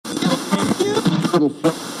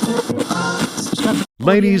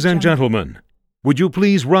Ladies and gentlemen, would you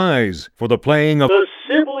please rise for the playing of the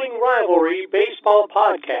Sibling Rivalry Baseball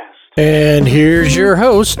Podcast. And here's your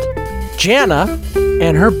host, Jana,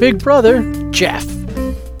 and her big brother, Jeff.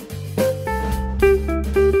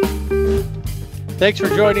 Thanks for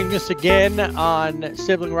joining us again on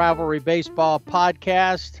Sibling Rivalry Baseball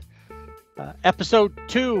Podcast, episode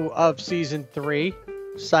 2 of season 3.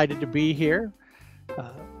 Excited to be here.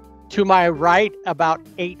 To my right, about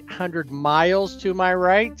 800 miles to my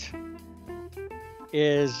right,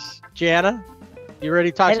 is Jana. You ready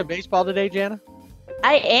to talk some baseball today, Jana?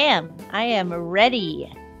 I am ready.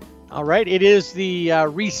 All right. It is the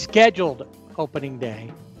rescheduled opening day.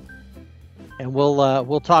 And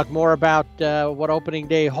we'll talk more about what opening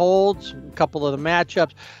day holds, a couple of the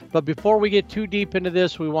matchups. But before we get too deep into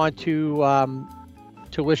this, we want to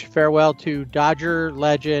wish farewell to Dodger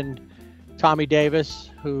legend Tommy Davis,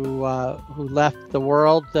 who left the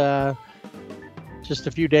world just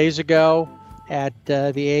a few days ago at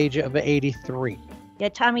the age of 83. Yeah,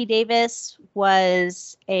 Tommy Davis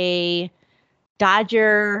was a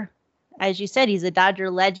Dodger, as you said, he's a Dodger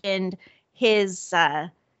legend. His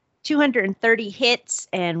 230 hits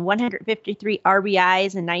and 153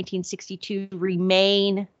 RBIs in 1962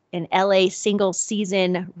 remain an LA single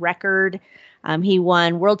season record. He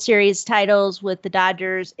won World Series titles with the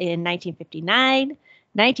Dodgers in 1959,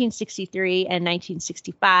 1963, and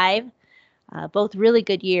 1965. Both really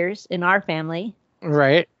good years in our family.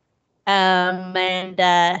 Right. But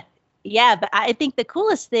I think the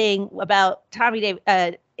coolest thing about Tommy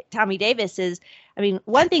Davis is, I mean,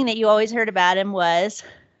 one thing that you always heard about him was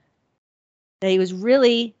that he was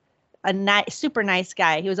really a super nice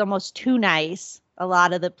guy. He was almost too nice. A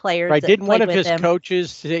lot of the players. Right. Didn't one of his him.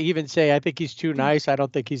 coaches even say, I think he's too nice. I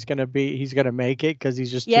don't think he's going to make it because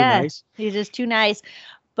he's just too nice. He's just too nice.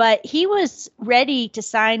 But he was ready to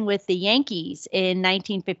sign with the Yankees in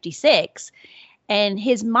 1956. And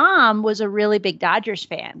his mom was a really big Dodgers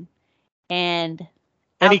fan. And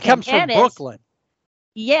he comes from Brooklyn.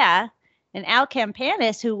 Yeah. And Al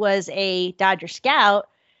Campanis, who was a Dodger scout,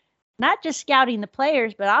 not just scouting the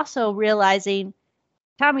players, but also realizing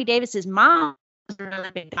Tommy Davis's mom was a really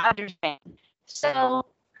big Dodgers fan. So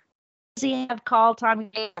does he have called Tommy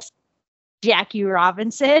Davis Jackie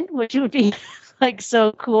Robinson, which would be like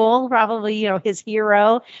so cool, probably, his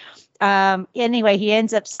hero. Anyway, he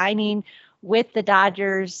ends up signing with the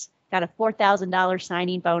Dodgers, got a $4,000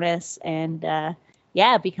 signing bonus, and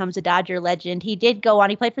becomes a Dodger legend. He did go on,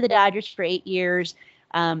 he played for the Dodgers for 8 years,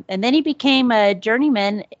 and then he became a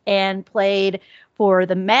journeyman and played for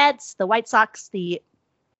the Mets, the White Sox,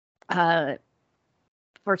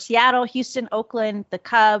 for Seattle, Houston, Oakland, the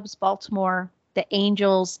Cubs, Baltimore, the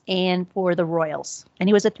Angels, and for the Royals. And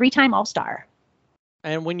he was a 3-time All-Star.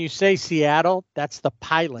 And when you say Seattle, that's the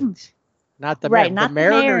Pilots, not the Mariners. The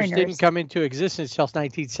Mariners didn't come into existence until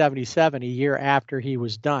 1977, a year after he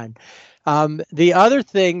was done. The other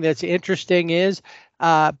thing that's interesting is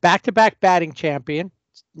back-to-back batting champion,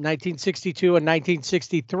 1962 and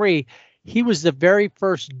 1963. He was the very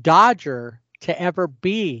first Dodger to ever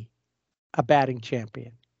be a batting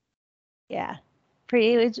champion. Yeah,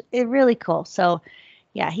 it's really cool. So,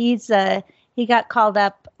 yeah, he got called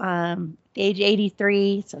up age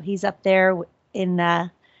 83, so he's up there in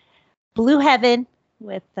Blue Heaven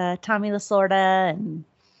with Tommy Lasorda and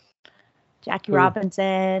Jackie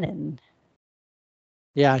Robinson, and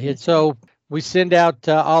so we send out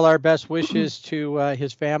all our best wishes to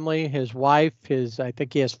his family, his wife, I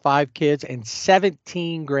think he has 5 kids and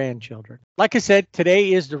 17 grandchildren. Like I said,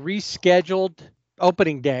 today is the rescheduled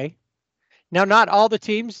opening day. Now, not all the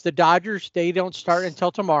teams, the Dodgers, they don't start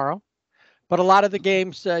until tomorrow, but a lot of the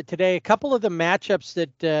games today, a couple of the matchups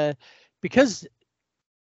that, because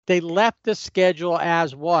they left the schedule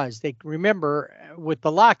as was, they remember with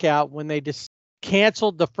the lockout when they just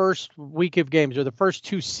canceled the first week of games or the first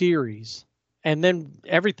 2 series, and then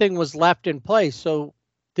everything was left in place. So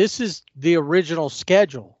this is the original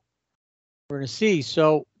schedule we're going to see.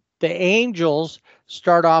 So the Angels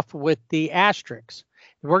start off with the Asterix.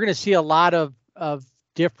 We're going to see a lot of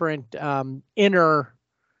different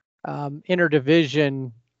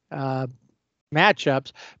interdivision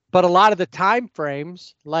matchups, but a lot of the time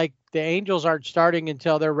frames, like the Angels aren't starting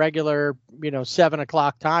until their regular,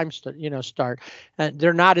 7:00 time, start.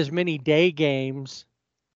 They're not as many day games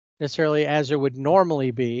necessarily as there would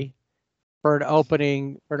normally be for an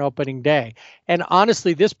opening day. And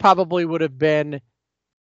honestly, this probably would have been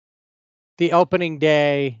the opening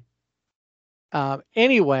day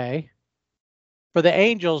anyway for the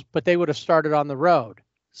Angels, but they would have started on the road.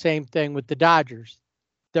 Same thing with the Dodgers.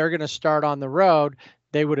 They're going to start on the road.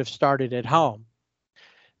 They would have started at home.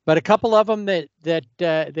 But a couple of them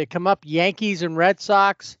that come up, Yankees and Red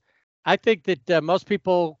Sox. I think that most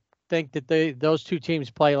people think that those two teams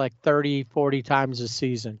play like 30, 40 times a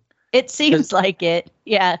season. It seems like it,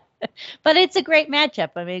 yeah. But it's a great matchup.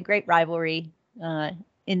 I mean, great rivalry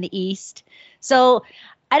in the East. So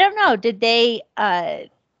I don't know. Did they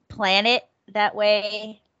plan it that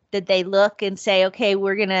way? Did they look and say, okay,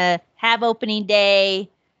 we're going to have opening day,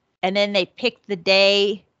 and then they picked the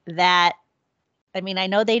day that, I mean, I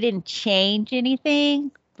know they didn't change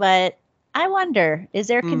anything, but I wonder, is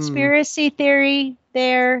there a conspiracy theory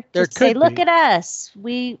there? Just say, look at us.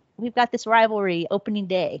 We've got this rivalry opening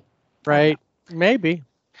day. Right. Maybe.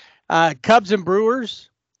 Cubs and Brewers,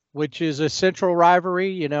 which is a central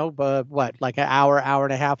rivalry, but like an hour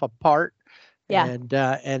and a half apart. Yeah.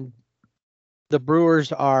 And the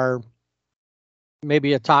Brewers are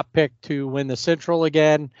maybe a top pick to win the Central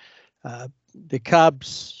again. The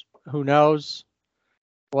Cubs, who knows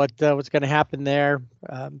what's going to happen there.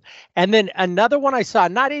 And then another one I saw,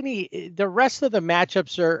 the rest of the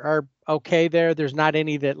matchups are okay there. There's not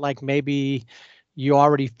any that like maybe you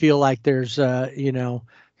already feel like there's something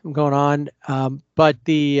going on. But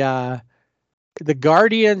the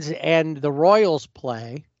Guardians and the Royals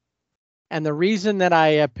play. And the reason that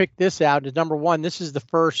I picked this out is, number one, this is the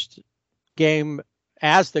first game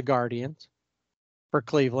as the Guardians for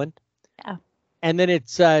Cleveland. Yeah. And then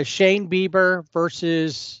it's Shane Bieber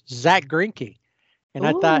versus Zach Greinke. And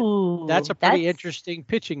I thought that's a pretty interesting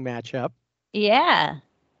pitching matchup. Yeah.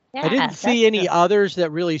 I didn't see any others that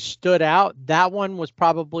really stood out. That one was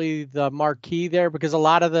probably the marquee there, because a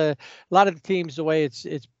lot of the teams, the way it's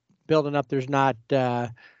building up, there's not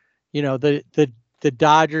the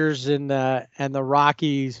Dodgers and the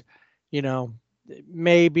Rockies,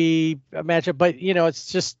 maybe a matchup, but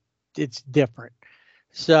it's different.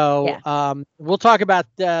 So we'll talk about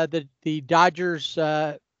the Dodgers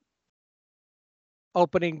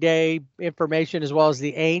opening day information, as well as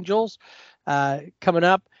the Angels coming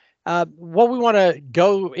up. What we want to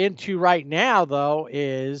go into right now, though,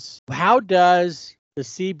 is how does the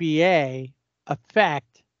CBA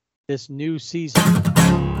affect this new season?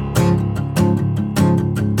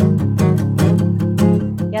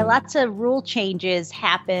 Yeah, lots of rule changes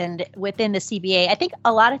happened within the CBA. I think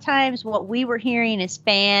a lot of times what we were hearing as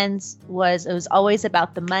fans was it was always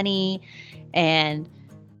about the money and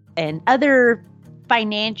other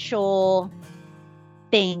financial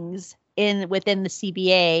things within the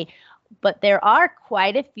CBA, but there are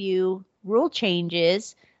quite a few rule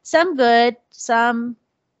changes, some good, some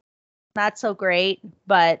not so great,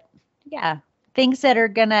 but yeah, things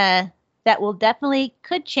that will definitely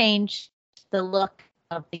could change the look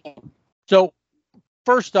of the game. So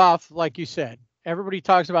first off, like you said, everybody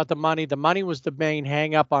talks about the money. The money was the main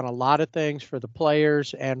hang up on a lot of things for the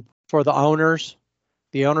players and for the owners.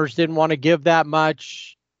 The owners didn't want to give that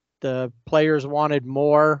much. The players wanted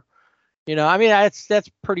more. That's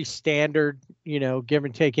pretty standard, give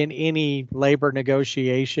and take in any labor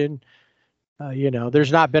negotiation.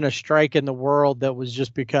 There's not been a strike in the world that was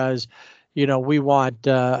just because, we want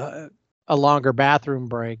a longer bathroom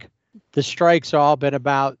break. The strikes have all been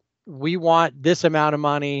about, we want this amount of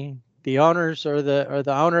money. The owners or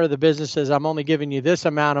the owner of the business says, I'm only giving you this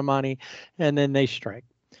amount of money, and then they strike.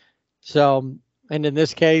 So, and in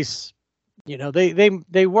this case,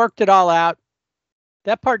 they worked it all out.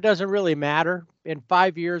 That part doesn't really matter. In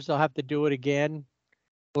 5 years, they'll have to do it again.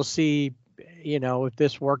 We'll see, if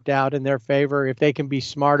this worked out in their favor, if they can be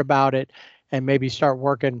smart about it and maybe start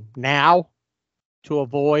working now to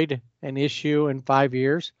avoid an issue in 5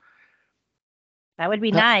 years. That would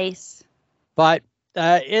be nice. But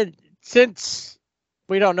since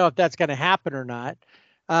we don't know if that's going to happen or not,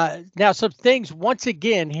 now some things, once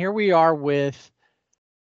again, here we are with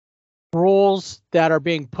rules that are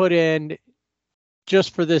being put in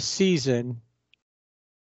just for this season,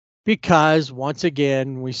 because once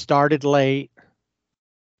again, we started late,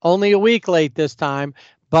 only a week late this time,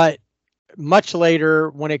 but much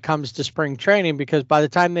later when it comes to spring training, because by the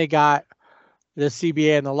time they got the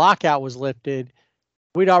CBA and the lockout was lifted,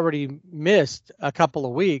 we'd already missed a couple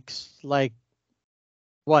of weeks, like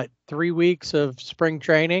 3 weeks of spring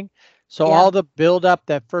training. So all the build up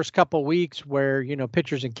that first couple of weeks where,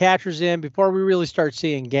 pitchers and catchers in before we really start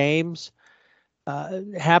seeing games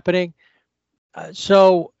happening.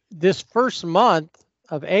 So this first month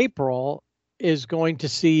of April is going to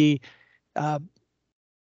see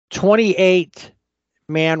 28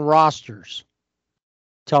 man rosters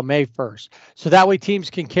till May 1st. So that way teams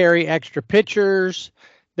can carry extra pitchers.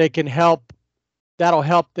 They can that'll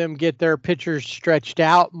help them get their pitchers stretched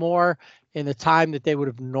out more in the time that they would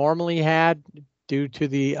have normally had due to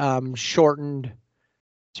the shortened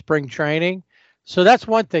spring training. So that's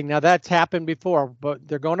one thing. Now that's happened before, but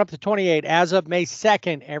they're going up to 28. As of May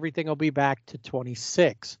 2nd, everything will be back to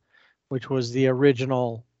 26, which was the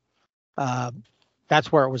original.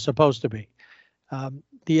 That's where it was supposed to be.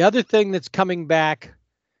 The other thing that's coming back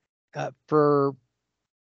for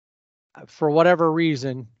whatever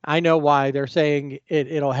reason, I know why they're saying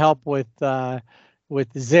it'll help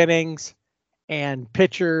with innings and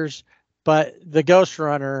pitchers, but the ghost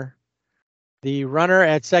runner, the runner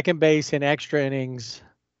at second base in extra innings,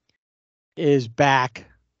 is back.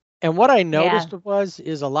 And what I noticed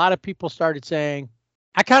is a lot of people started saying,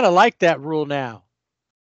 I kind of like that rule now.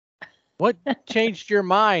 What changed your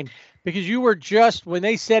mind? Because you were just, when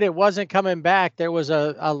they said it wasn't coming back, there was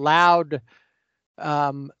a loud,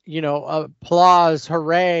 applause,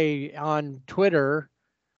 hooray on Twitter.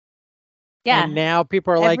 Yeah. And now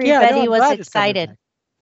people are like, everybody was excited.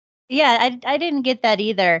 Yeah, I didn't get that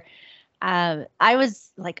either. I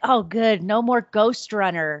was like, oh, good, no more Ghost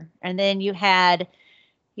Runner. And then you had,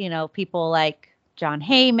 people like John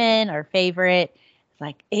Heyman, our favorite,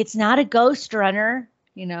 like, it's not a Ghost Runner.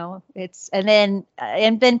 And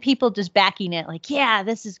then people just backing it like, yeah,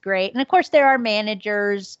 this is great. And of course there are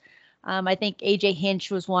managers. I think AJ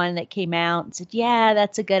Hinch was one that came out and said, yeah,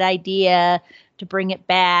 that's a good idea to bring it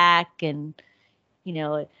back. And,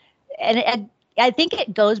 and I think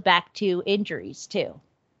it goes back to injuries too.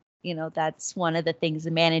 That's one of the things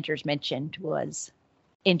the managers mentioned was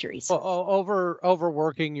injuries. Well,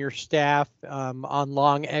 overworking your staff on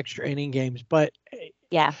long extra inning games. But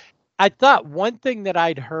yeah. I thought one thing that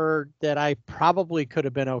I'd heard that I probably could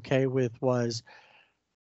have been okay with was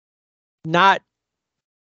not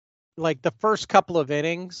like the first couple of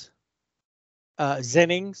innings,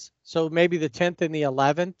 innings. So maybe the 10th and the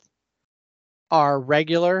 11th are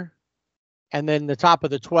regular. And then the top of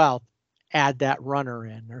the 12th, add that runner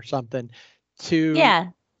in or something to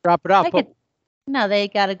drop it off. No, they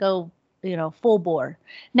got to go, full bore.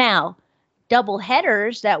 Now, double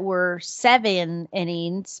headers that were 7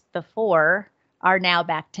 innings before are now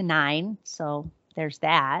back to 9. So there's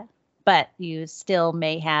that. But you still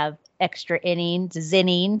may have extra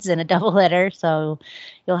innings in a double header. So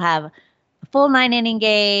you'll have a full 9-inning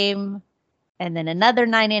game and then another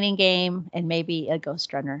 9-inning game and maybe a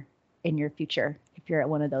ghost runner in your future if you're at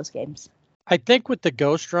one of those games. I think with the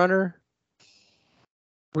ghost runner,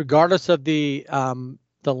 regardless of the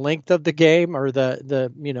length of the game or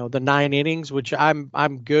the 9 innings, which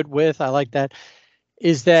I'm good with, I like that,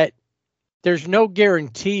 is that there's no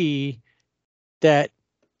guarantee that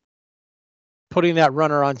putting that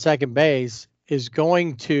runner on second base is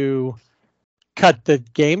going to cut the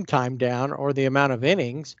game time down or the amount of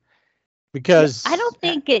innings, because I don't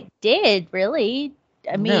think it did really.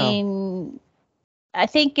 I mean, I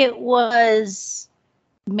think it was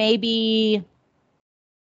maybe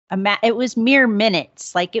it was mere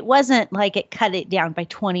minutes. Like, it wasn't like it cut it down by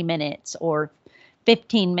 20 minutes or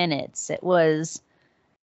 15 minutes. It was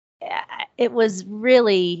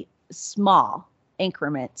really small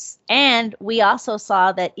increments. And we also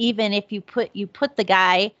saw that even if you put the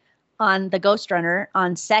guy on the ghost runner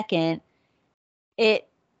on second, it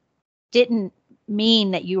didn't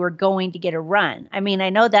mean that you were going to get a run. I mean, I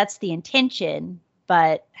know that's the intention,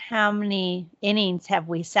 but how many innings have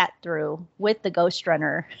we sat through with the ghost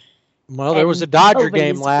runner? Well, there was a Dodger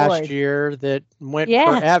game last year that went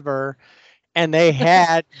forever, and they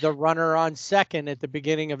had the runner on second at the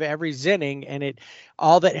beginning of every inning, and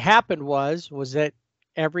all that happened was that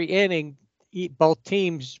every inning, both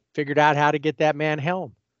teams figured out how to get that man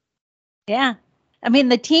home. Yeah. I mean,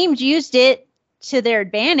 the teams used it to their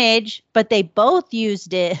advantage, but they both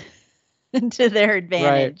used it to their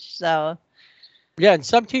advantage. Right. So, yeah, and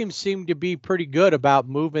some teams seem to be pretty good about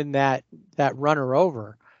moving that runner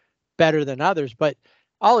over better than others, but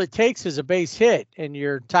all it takes is a base hit and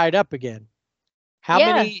you're tied up again.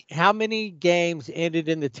 How many games ended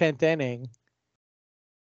in the 10th inning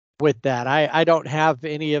with that? I don't have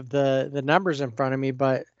any of the numbers in front of me,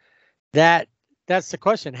 but that's the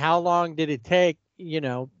question. How long did it take?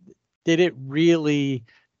 Did it really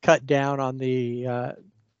cut down on the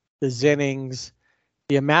innings,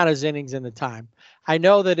 the amount of innings and the time? I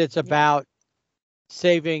know that it's about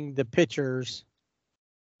saving the pitchers,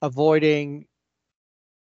 avoiding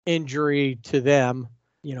injury to them.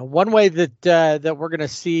 One way that we're going to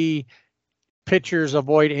see pitchers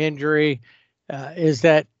avoid injury is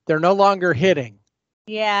that they're no longer hitting.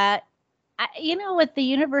 Yeah. With the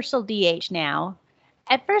universal DH now,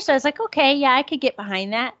 at first I was like, okay, yeah, I could get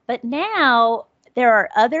behind that. But now there are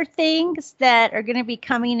other things that are going to be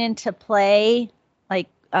coming into play, like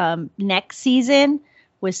next season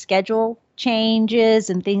with schedule changes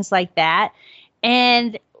and things like that.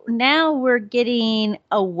 And now we're getting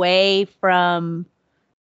away from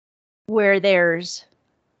where there's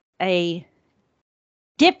a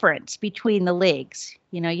difference between the leagues.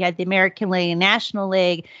 You had the American League and National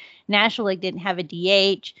League. National League didn't have a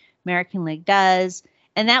DH. American League does.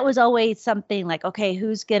 And that was always something like, okay,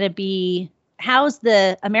 how's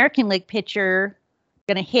the American League pitcher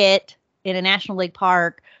going to hit in a National League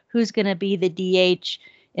park? Who's going to be the DH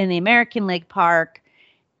in the American League park?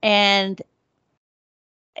 And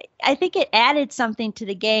I think it added something to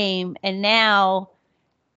the game. And now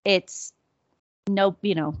it's no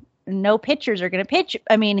pitchers are going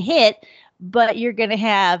to hit, but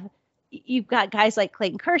you've got guys like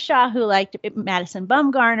Clayton Kershaw who liked Madison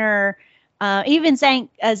Bumgarner, even Zach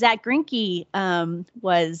Greinke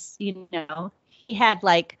was, he had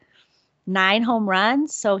like 9 home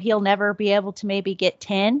runs, so he'll never be able to maybe get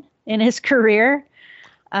 10 in his career.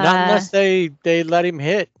 Not unless they let him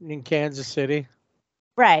hit in Kansas City.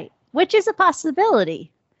 Right, which is a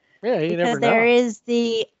possibility. Yeah, you never know. Because there is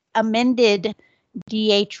the amended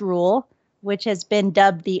DH rule, which has been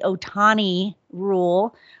dubbed the Ohtani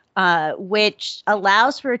rule, which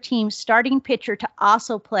allows for a team's starting pitcher to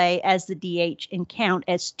also play as the DH and count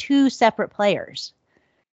as 2 separate players.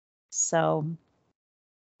 So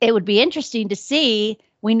it would be interesting to see.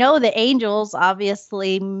 We know the Angels,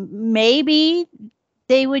 obviously, maybe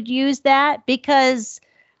they would use that because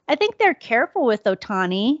I think they're careful with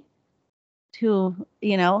Ohtani to,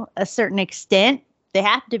 a certain extent. They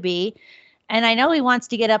have to be. And I know he wants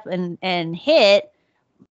to get up and hit,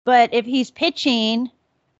 but if he's pitching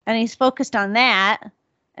and he's focused on that,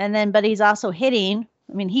 but he's also hitting,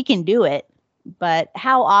 he can do it. But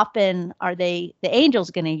how often are the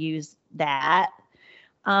Angels going to use that?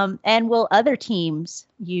 And will other teams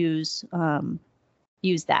use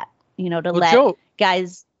that, let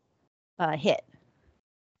guys hit?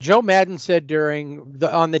 Joe Madden said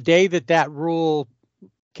on the day that rule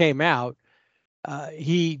came out,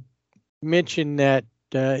 he mentioned that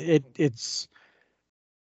it's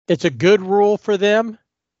a good rule for them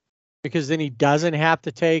because then he doesn't have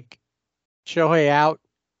to take Shohei out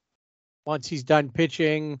once he's done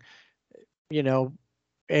pitching,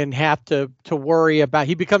 and have to worry about.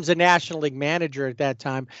 He becomes a National League manager at that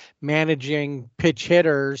time, managing pinch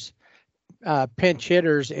hitters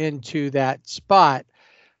into that spot.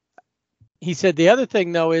 He said the other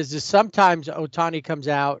thing though is sometimes Ohtani comes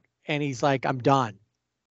out and he's like, I'm done.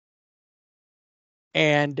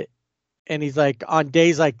 And he's like, on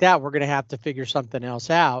days like that, we're going to have to figure something else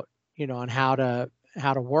out, on how to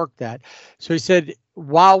work that. So he said,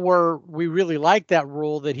 while we really like that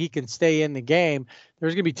rule that he can stay in the game,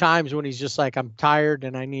 there's going to be times when he's just like, I'm tired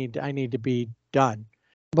and I need to be done.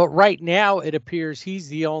 But right now it appears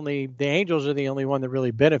the Angels are the only one that really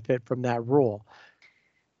benefit from that rule.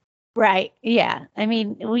 Right. Yeah.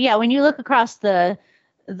 When you look across the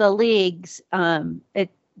leagues, it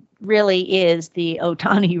really is the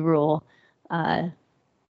Ohtani rule.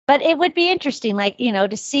 But it would be interesting,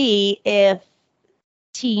 to see if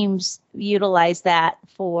teams utilize that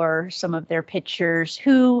for some of their pitchers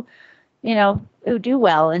who do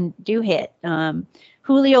well and do hit.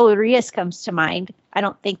 Julio Urias comes to mind. I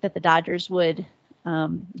don't think that the Dodgers would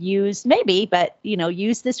use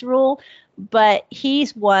this rule, but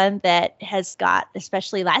he's one that has got,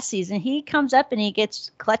 especially last season, he comes up and he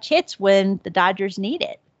gets clutch hits when the Dodgers need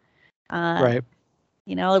it. Right.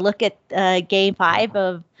 Look at Game 5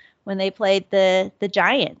 of when they played the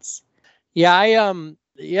Giants. Yeah,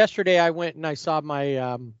 yesterday I went and I saw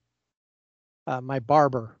my my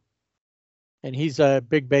barber, and he's a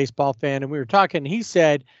big baseball fan, and we were talking. He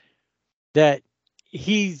said that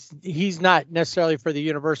he's not necessarily for the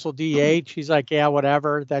universal DH. He's like, yeah,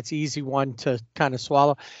 whatever. That's easy one to kind of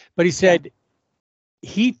swallow. But he said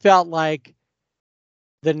he felt like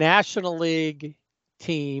the National League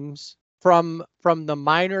teams from the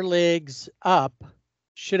minor leagues up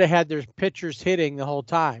should have had their pitchers hitting the whole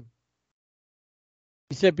time.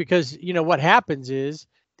 He said, because, what happens is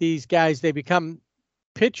these guys, they become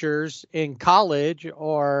pitchers in college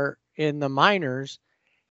or in the minors,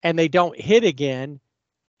 and they don't hit again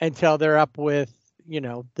until they're up with,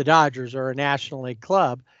 the Dodgers or a National League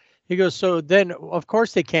club. He goes, so then, of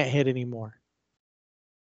course, they can't hit anymore.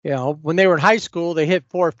 When they were in high school, they hit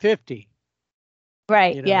 450.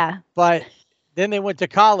 Right, yeah. But then they went to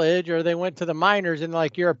college or they went to the minors and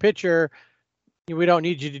you're a pitcher, we don't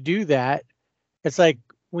need you to do that. It's like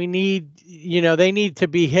they need to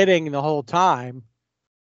be hitting the whole time,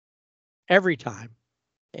 every time.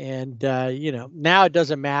 And, now it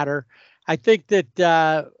doesn't matter. I think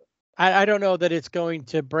that I don't know that it's going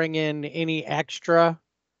to bring in any extra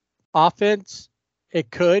offense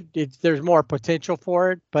it could. There's more potential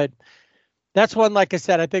for it, but that's one, like I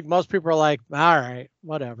said, I think most people are like, all right,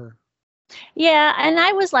 whatever. Yeah, and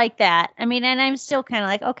I was like that. I mean, and I'm still kind of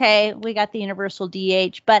like, okay, we got the universal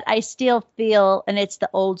DH, but I still feel, and it's the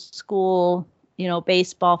old school,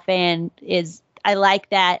 baseball fan is, I like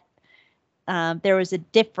that there was a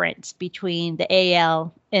difference between the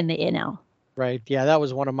AL and the NL. Right. Yeah, that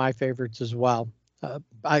was one of my favorites as well.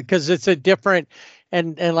 Because it's a different,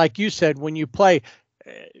 and like you said, when you play,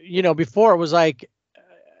 before it was like,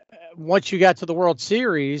 once you got to the World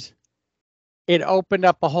Series, it opened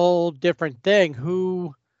up a whole different thing.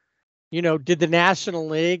 Who, did the National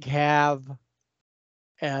League have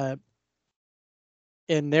in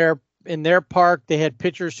their park, they had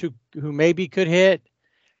pitchers who maybe could hit,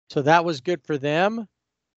 so that was good for them.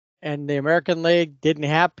 And the American League didn't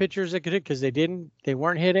have pitchers that could hit because they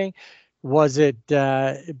weren't hitting. Was it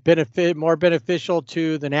more beneficial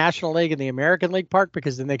to the National League and the American League park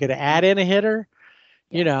because then they could add in a hitter?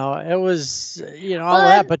 Yeah. It was, all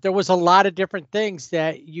that, but there was a lot of different things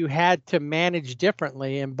that you had to manage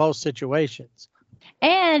differently in both situations.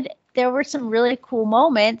 And there were some really cool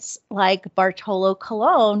moments like Bartolo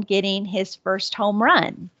Colon getting his first home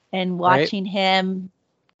run and watching him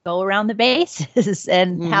go around the bases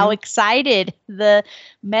and how excited the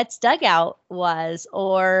Mets dugout was.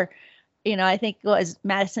 Or, I think it was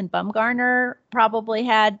Madison Bumgarner probably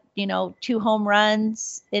had, 2 home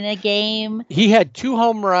runs in a game. He had 2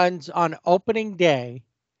 home runs on opening day.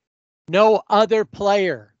 No other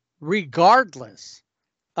player, regardless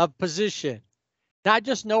of position, not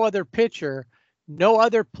just no other pitcher, no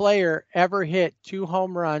other player ever hit 2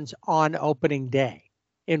 home runs on opening day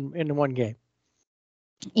in one game.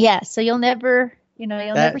 Yeah, so you'll never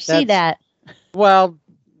see that. Well,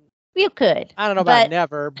 you could. I don't know about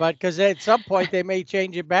never, but because at some point they may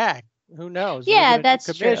change it back. Who knows? Yeah, that's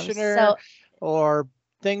commissioner, true. Or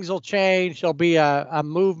things will change. There'll be a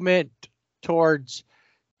movement towards,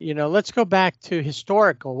 let's go back to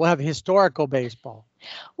historical. We'll have historical baseball.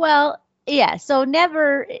 Well, yeah. So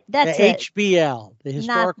never. That's the HBL, the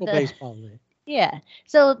historical baseball league. Yeah.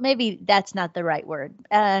 So maybe that's not the right word.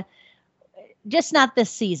 Just not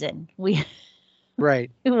this season. We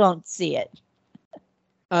won't see it.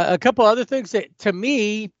 A couple other things that to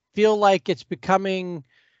me feel like it's becoming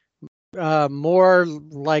more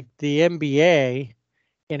like the NBA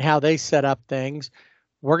in how they set up things.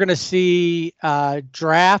 We're going to see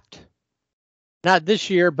draft, not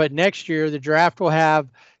this year, but next year. The draft will have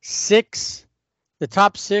 6. The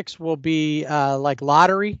top 6 will be like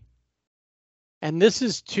lottery. And this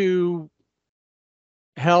is to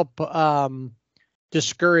help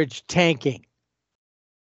discourage tanking.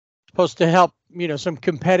 Supposed to help, some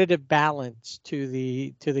competitive balance to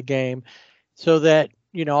the game, so that,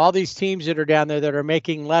 all these teams that are down there that are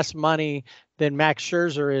making less money than Max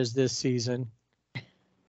Scherzer is this season,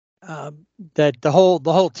 that the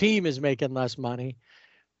whole team is making less money.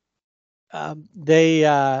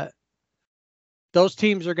 Those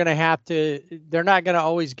teams are going to have to. They're not going to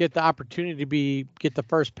always get the opportunity to get the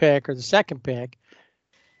first pick or the second pick,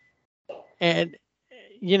 and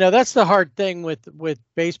that's the hard thing with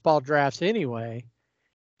baseball drafts anyway,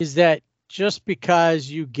 is that just because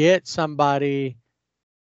you get somebody,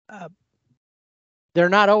 they're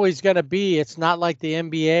not always going to be. It's not like the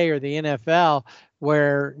NBA or the NFL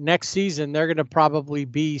where next season they're going to probably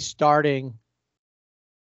be starting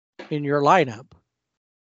in your lineup.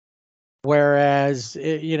 Whereas,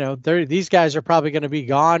 these guys are probably going to be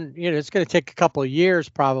gone. It's going to take a couple of years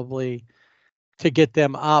probably to get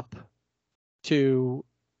them up to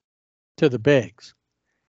the bigs.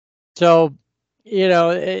 So,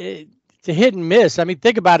 it's a hit and miss. I mean,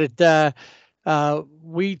 think about it.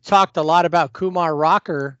 We talked a lot about Kumar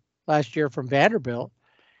Rocker last year from Vanderbilt,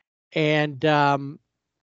 and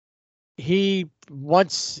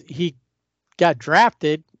once he got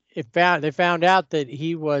drafted, they found out that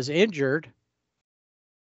he was injured,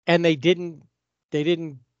 and they didn't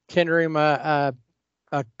tender him a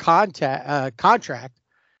contract.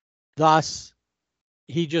 Thus,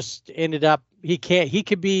 he just ended up he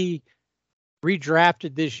could be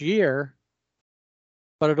redrafted this year,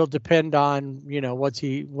 but it'll depend on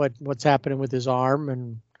what's happening with his arm,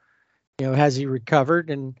 and has he recovered,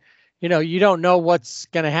 and you don't know what's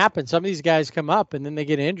going to happen. Some of these guys come up and then they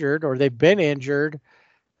get injured, or they've been injured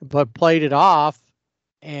but played it off,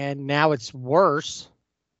 and now it's worse.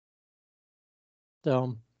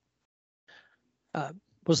 So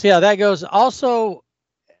we'll see how that goes. Also,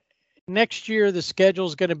 next year the schedule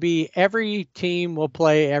is going to be every team will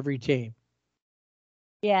play every team.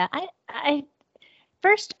 Yeah, I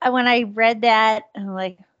first when I read that, I'm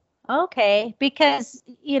like, okay, because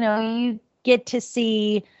you get to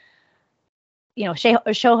see,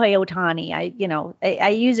 Shohei Ohtani. I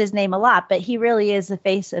use his name a lot, but he really is the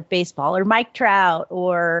face of baseball. Or Mike Trout,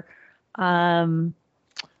 or I'm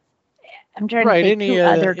trying to think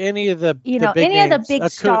any of the big any names. of the big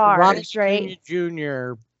Ronald stars, right?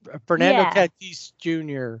 Jr., Fernando Yeah. Tatis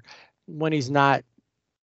Jr. when he's not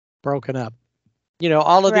broken up.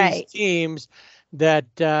 All of these Right. teams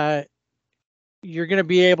that you're going to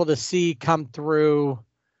be able to see come through,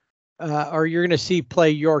 or you're going to see play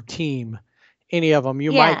your team. Any of them,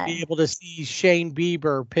 you might be able to see Shane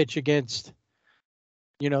Bieber pitch against,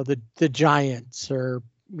 the Giants, or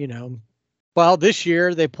well, this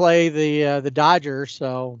year they play the Dodgers,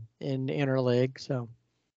 so in interleague, so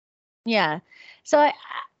Yeah. So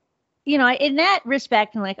in that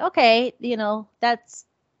respect, I'm like, okay,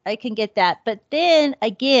 I can get that. But then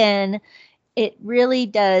again, it really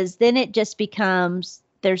does. Then it just becomes,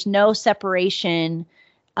 there's no separation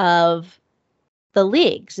of the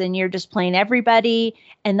leagues, and you're just playing everybody.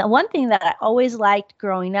 And the one thing that I always liked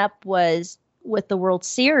growing up was with the World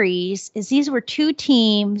Series is these were two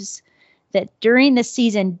teams that during the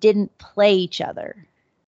season didn't play each other.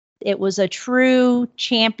 It was a true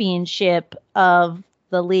championship of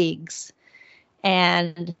the leagues.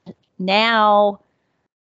 And now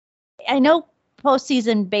I know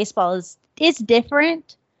postseason baseball is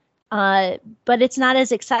different, but it's not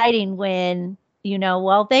as exciting when,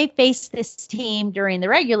 they faced this team during the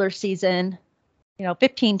regular season,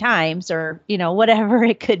 15 times, or, whatever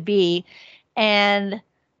it could be. And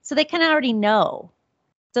so they kind of already know.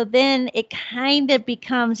 So then it kind of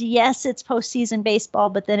becomes, yes, it's postseason baseball,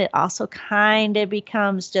 but then it also kind of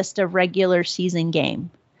becomes just a regular season game.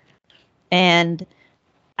 And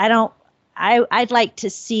I'd like to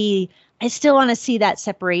see, I still want to see that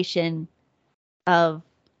separation of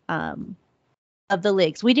the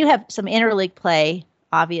leagues. We do have some interleague play.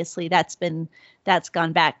 Obviously, that's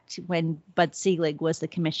gone back to when Bud Selig was the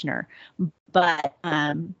commissioner. But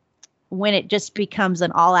when it just becomes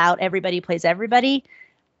an all-out, everybody plays everybody,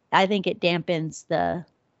 I think it dampens the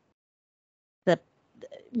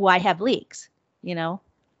why have leagues, Yeah,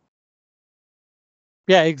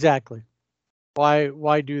 exactly.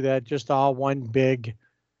 Why do that? Just all one big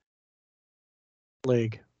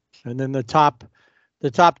league, and then the top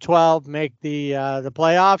 12 make the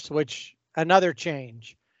playoffs, which another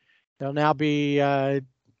change. There'll now be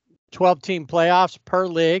 12-team playoffs per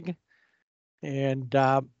league, and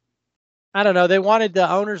I don't know. The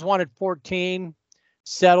owners wanted 14,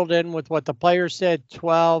 settled in with what the players said,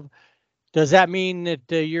 12. Does that mean that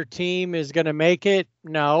your team is going to make it?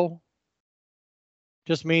 No.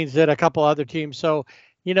 Just means that a couple other teams. So,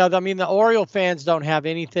 the Oriole fans don't have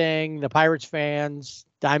anything. The Pirates fans,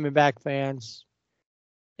 Diamondback fans,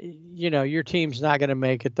 your team's not going to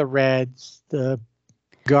make it. The Reds, the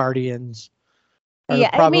Guardians are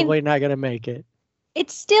probably not going to make it.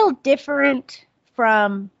 It's still different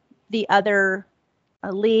from the other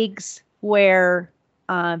leagues where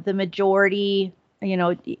the majority,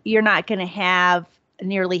 you're not going to have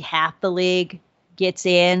nearly half the league gets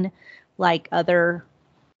in like other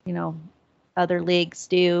leagues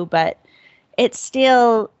do. But it's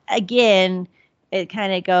still, again, it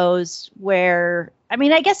kind of goes where,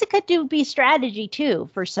 I guess it could be strategy too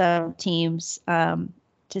for some teams to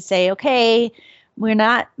say, okay,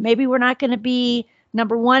 maybe we're not going to be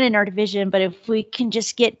number one in our division, but if we can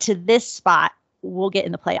just get to this spot, we'll get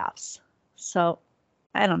in the playoffs. So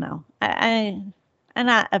I don't know. I'm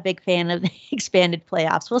not a big fan of the expanded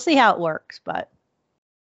playoffs. We'll see how it works, but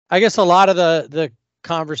I guess a lot of the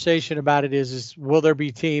conversation about it is will there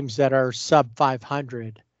be teams that are sub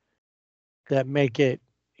 500 that make it,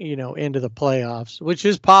 into the playoffs, which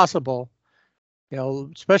is possible,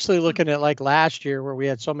 especially looking at like last year where we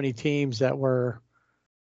had so many teams that were,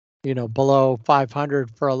 below 500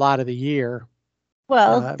 for a lot of the year.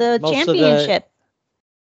 Well, the championship,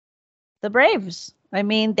 the Braves,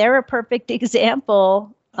 they're a perfect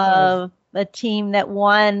example of a team that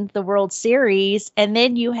won the World Series. And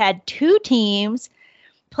then you had two teams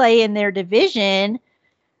play in their division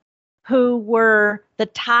who were the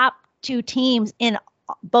top two teams in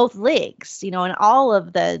both leagues, and all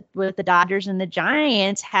of with the Dodgers and the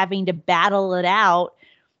Giants having to battle it out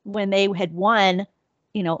when they had won,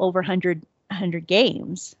 over 100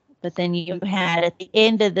 games. But then you had at the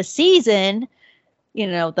end of the season,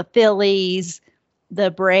 the Phillies,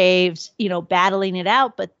 the Braves, battling it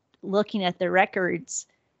out. But looking at the records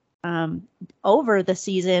over the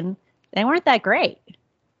season, they weren't that great.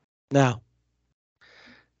 No.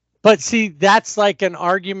 But see, that's like an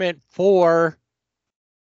argument for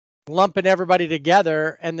lumping everybody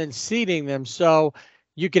together and then seeding them. So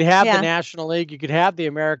You could have the Yeah. National League, you could have the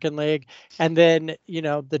American League, and then,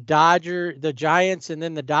 the Giants and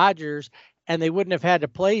then the Dodgers, and they wouldn't have had to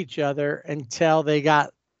play each other until they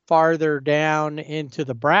got farther down into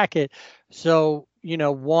the bracket. So,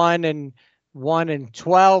 1 and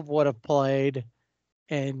 12 would have played,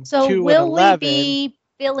 and So 2 and 11. will we be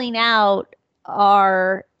filling out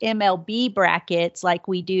our MLB brackets like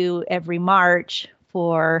we do every March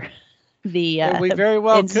for the We very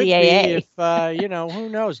well could be NCAA? if, who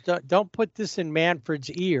knows? Don't put this in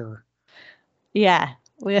Manfred's ear. Yeah.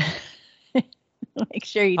 We make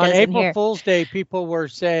sure he On doesn't April hear. Fool's Day, people were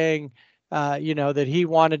saying, that he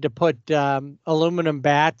wanted to put aluminum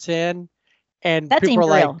bats in, and That people seems were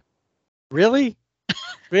like, real. "Really?"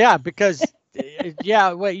 Yeah, because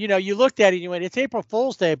well, you looked at it and you went, "It's April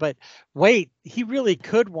Fool's Day," but wait, he really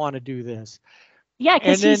could want to do this. Yeah,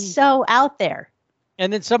 because and he's so out there.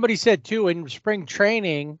 And then somebody said too, in spring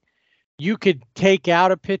training, you could take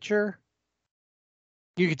out a pitcher.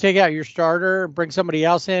 You could take out your starter and bring somebody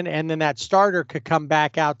else in, and then that starter could come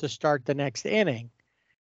back out to start the next inning.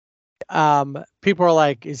 People are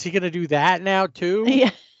like, is he going to do that now too? Yeah.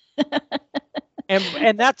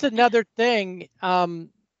 And that's another thing. One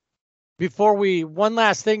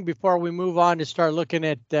last thing before we move on to start looking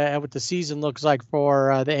at what the season looks like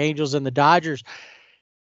for the Angels and the Dodgers.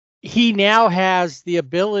 He now has the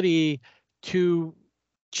ability to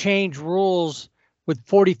change rules with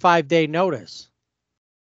 45-day notice.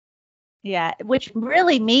 Yeah, which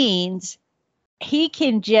really means he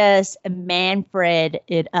can just Manfred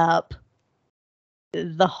it up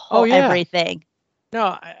the whole everything.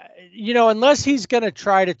 No, unless he's going to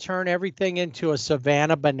try to turn everything into a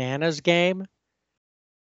Savannah Bananas game.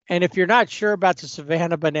 And if you're not sure about the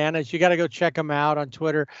Savannah Bananas, you got to go check them out on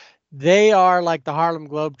Twitter. They are like the Harlem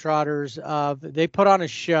Globetrotters. They put on a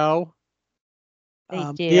show.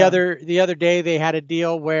 They do. The other day they had a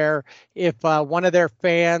deal where if one of their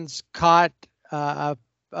fans caught a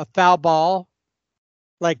foul ball,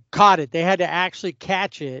 caught it, they had to actually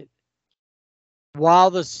catch it while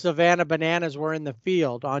the Savannah Bananas were in the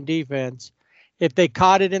field on defense. If they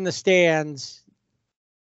caught it in the stands,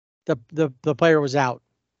 the player was out.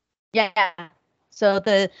 Yeah. So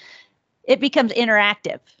it becomes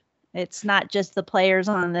interactive. It's not just the players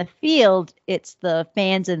on the field, it's the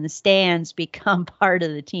fans in the stands become part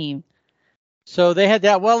of the team. So they had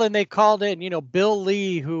that. Well, and they called in, Bill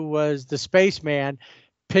Lee, who was the spaceman,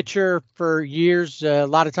 pitcher for years, a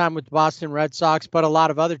lot of time with the Boston Red Sox, but a lot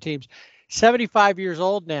of other teams. 75 years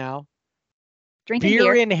old now. Drinking beer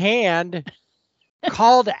beer in hand,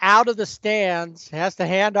 called out of the stands, has to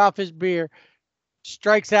hand off his beer,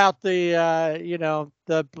 strikes out comes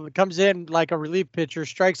in like a relief pitcher,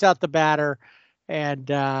 strikes out the batter,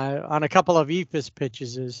 and on a couple of eephus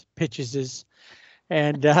pitches,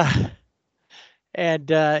 and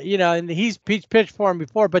and he's pitched for him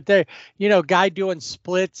before, but they, guy doing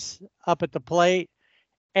splits up at the plate.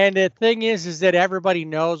 And the thing is that everybody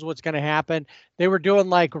knows what's going to happen. They were doing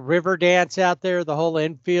like river dance out there. The whole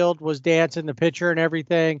infield was dancing, the pitcher and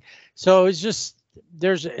everything. So it's just,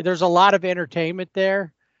 there's a lot of entertainment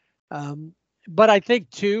there. But I think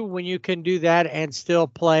too, when you can do that and still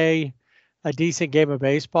play a decent game of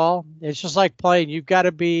baseball, it's just like playing. You've got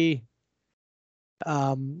to be,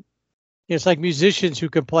 it's like musicians who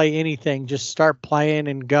can play anything, just start playing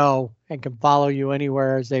and go and can follow you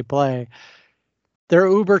anywhere as they play. They're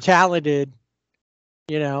uber talented,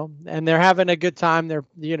 and they're having a good time. They're,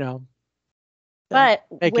 But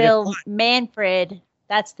will Manfred,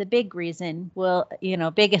 that's the big reason,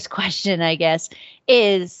 biggest question, I guess,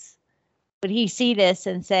 is would he see this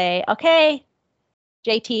and say, okay,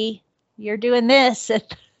 JT, you're doing this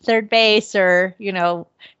at third base, or,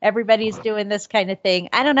 everybody's doing this kind of thing.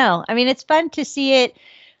 I don't know. I mean, it's fun to see it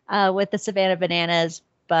with the Savannah Bananas,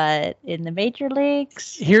 but in the major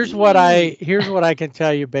leagues, here's what I can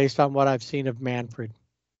tell you based on what I've seen of Manfred.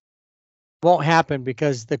 Won't happen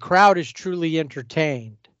because the crowd is truly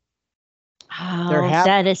entertained. Oh,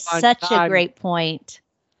 that is such a great point.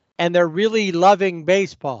 And they're really loving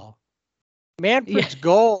baseball. Manfred's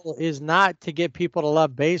goal is not to get people to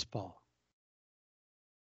love baseball.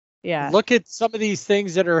 Yeah. Look at some of these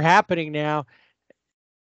things that are happening now.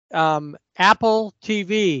 Apple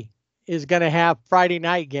TV is going to have Friday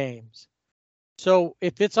night games. So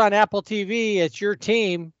if it's on Apple TV, it's your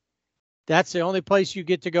team. That's the only place you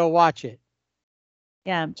get to go watch it.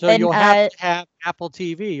 Yeah. So you'll have to have Apple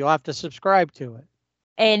TV. You'll have to subscribe to it.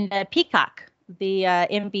 And Peacock, the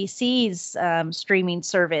NBC's streaming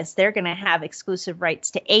service, they're going to have exclusive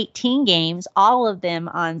rights to 18 games, all of them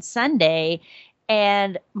on Sunday.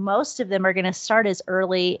 And most of them are going to start as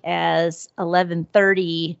early as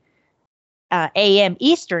 11:30 a.m.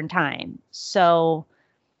 Eastern time. So,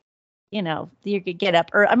 you could get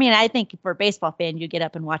up, or I mean, I think for a baseball fan, you get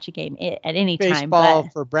up and watch a game at any time. Baseball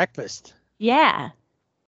But for breakfast. yeah,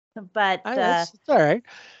 but It's all right.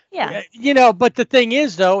 yeah, But the thing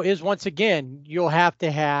is, though, is once again, you'll have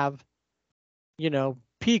to have,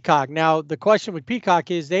 Peacock. Now, the question with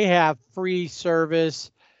Peacock is they have free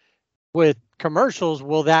service with commercials.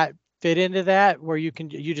 Will that fit into that where you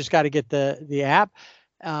just got to get the app?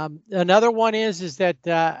 Another one is that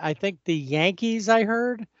I think the Yankees, I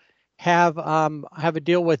heard, have a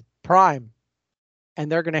deal with Prime,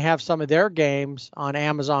 and they're going to have some of their games on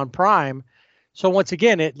Amazon Prime. So once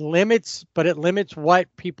again, it limits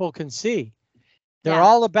what people can see. They're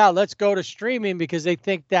all about, let's go to streaming because they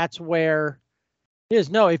think that's where it is.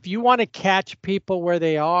 No, if you want to catch people where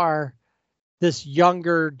they are, this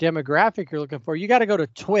younger demographic you're looking for, you got to go to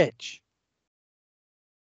Twitch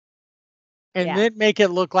and then make it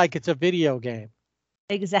look like it's a video game.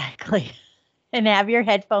 Exactly. And have your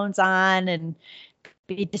headphones on and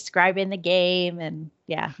be describing the game and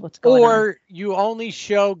what's going on. Or you only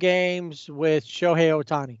show games with Shohei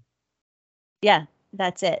Ohtani. Yeah,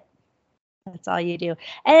 that's it. That's all you do.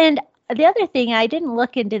 And the other thing, I didn't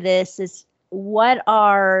look into this, is what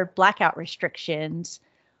are blackout restrictions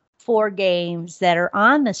for games that are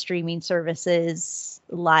on the streaming services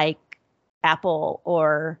like Apple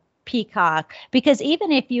or Peacock? Because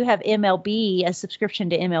even if you have MLB, a subscription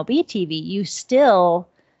to MLB TV, you still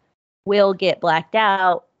will get blacked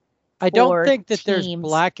out. I don't think that there's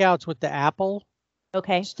blackouts with the Apple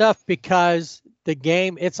stuff because the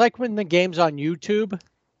game, it's like when the game's on YouTube.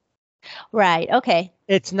 Right. Okay.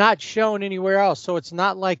 It's not shown anywhere else. So it's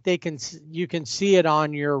not like you can see it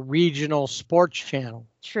on your regional sports channel.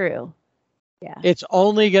 True. Yeah. It's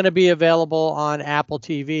only going to be available on Apple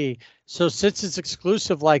TV. So since it's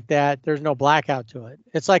exclusive like that, there's no blackout to it.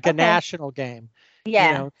 It's like a national game.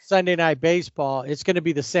 Yeah. Sunday Night Baseball, it's going to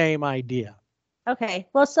be the same idea. Okay.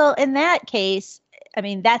 Well, so in that case, I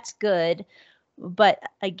mean, that's good. But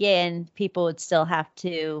again, people would still have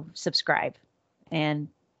to subscribe and,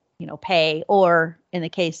 pay. Or in the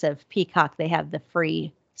case of Peacock, they have the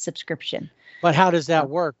free subscription. But how does that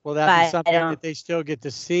work? Will that be something that they still get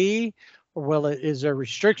to see? Or is there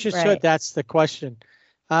restrictions to it? That's the question.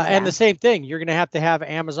 And the same thing, you're going to have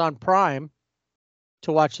Amazon Prime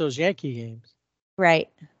to watch those Yankee games. Right.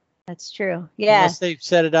 That's true. Yeah. Unless they've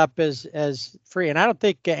set it up as free. And I don't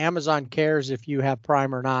think Amazon cares if you have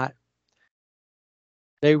Prime or not.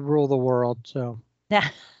 They rule the world, so yeah,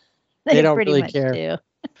 they don't pretty really much care. Do.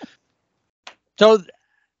 So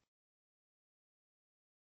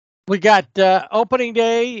we got opening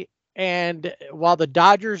day, and while the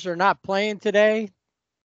Dodgers are not playing today,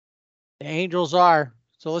 the Angels are.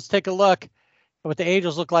 So let's take a look at what the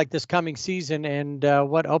Angels look like this coming season and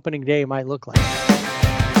what opening day might look like.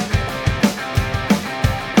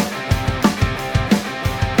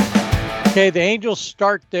 Okay, the Angels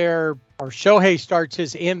Shohei starts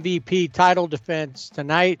his MVP title defense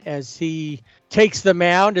tonight as he takes the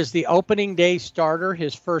mound as the opening day starter,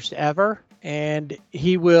 his first ever, and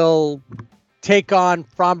he will take on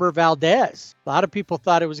Framber Valdez. A lot of people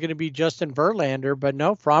thought it was going to be Justin Verlander, but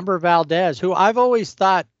no, Framber Valdez, who I've always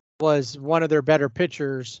thought was one of their better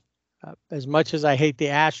pitchers, as much as I hate the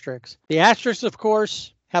Asterix. The Asterix, of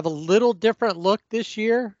course, have a little different look this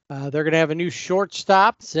year. They're going to have a new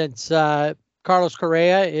shortstop since Carlos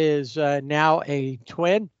Correa is now a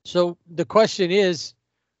Twin. So the question is,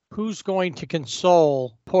 who's going to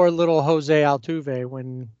console poor little Jose Altuve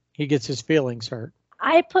when he gets his feelings hurt?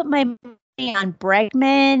 I put my money on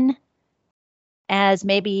Bregman as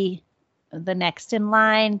maybe the next in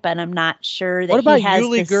line, but I'm not sure that he has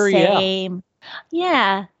Yuli Gurriel? Same.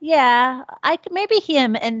 Yeah. I could maybe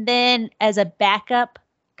him, and then as a backup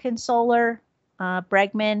consoler,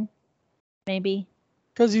 Bregman, maybe.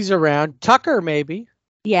 Because he's around. Tucker, maybe.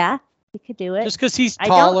 Yeah, he could do it. Just because he's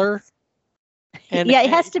taller. And it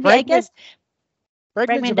has to be. Bregman, I guess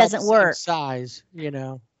Bregman doesn't work. Size,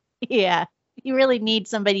 Yeah, you really need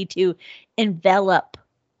somebody to envelop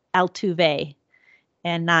Altuve,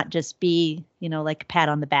 and not just be, like a pat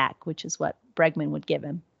on the back, which is what Bregman would give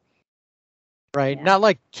him. Right, yeah. Not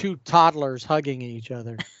like two toddlers hugging each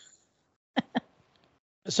other.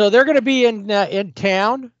 So they're going to be in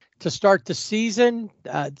town to start the season.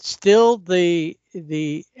 Still, the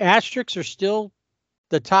Asterix are still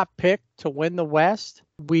the top pick to win the West.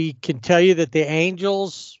 We can tell you that the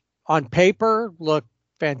Angels, on paper, look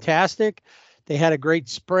fantastic. They had a great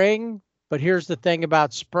spring, but here's the thing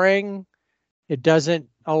about spring. It doesn't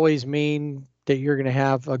always mean that you're going to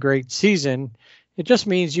have a great season. It just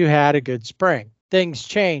means you had a good spring. things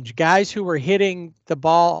change. Guys who were hitting the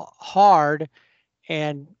ball hard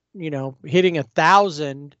and, hitting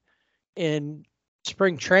 1,000 in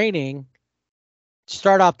spring training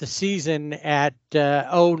start off the season at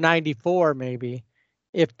 094 maybe,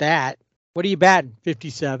 if that. What are you batting?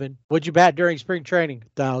 57. What'd you bat during spring training?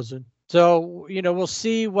 1,000. So, we'll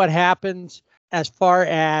see what happens as far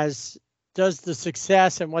as does the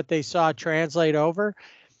success and what they saw translate over.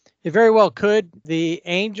 It very well could. The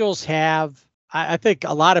Angels have, I think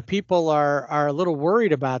a lot of people are a little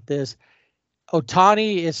worried about this.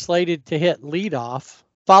 Ohtani is slated to hit leadoff,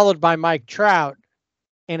 followed by Mike Trout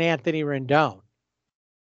and Anthony Rendon.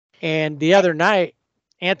 And the other night,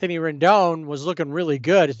 Anthony Rendon was looking really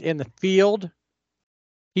good in the field.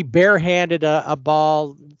 He barehanded a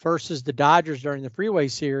ball versus the Dodgers during the Freeway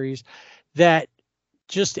Series that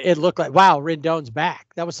just, it looked like, wow, Rendon's back.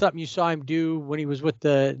 That was something you saw him do when he was with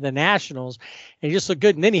the Nationals, and he just looked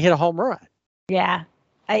good. And then he hit a home run. Yeah,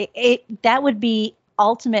 that would be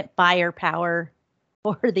ultimate firepower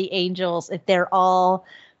for the Angels if they're all,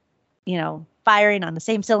 firing on the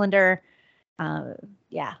same cylinder.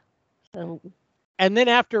 Yeah. So. And then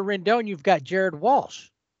after Rendon, you've got Jared Walsh,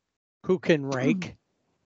 who can rake.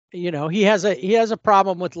 He has a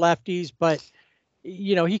problem with lefties, but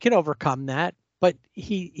he can overcome that. But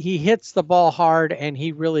he hits the ball hard and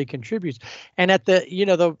he really contributes. And at the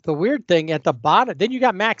the weird thing at the bottom, then you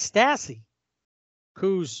got Max Stassi,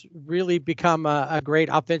 who's really become a great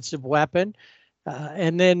offensive weapon.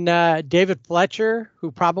 And then David Fletcher,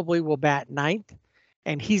 who probably will bat ninth,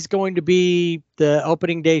 and he's going to be the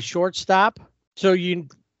opening day shortstop. So you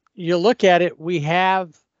look at it, we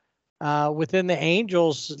have within the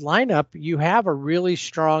Angels lineup, you have a really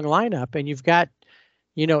strong lineup, and you've got,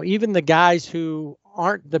 even the guys who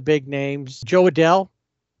aren't the big names. Joe Adell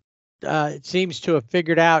seems to have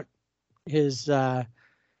figured out his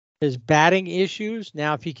batting issues.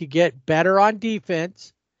 Now, if he could get better on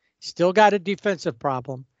defense, still got a defensive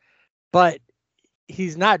problem, but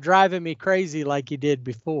he's not driving me crazy like he did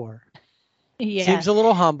before. Yeah. Seems a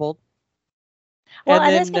little humbled. Well,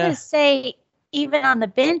 I was going to say, even on the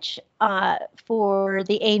bench for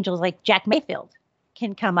the Angels, like Jack Mayfield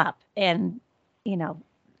can come up and,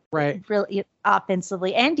 right, really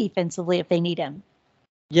offensively and defensively if they need him.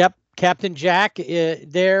 Yep. Captain Jack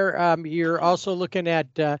there. You're also looking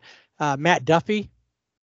at Matt Duffy,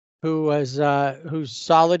 who's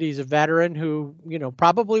solid. He's a veteran who,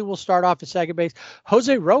 probably will start off at second base.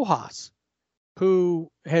 Jose Rojas, who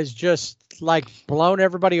has just blown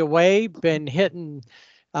everybody away, been hitting,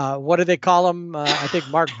 what do they call them? I think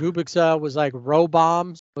Mark Kubica was like row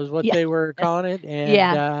bombs was what they were calling it.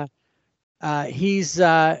 And he's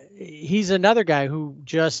another guy who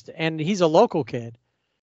and he's a local kid.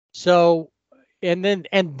 So, and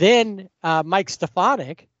then Mike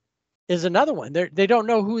Stefanik is another one. They don't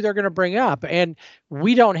know who they're going to bring up, and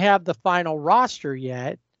we don't have the final roster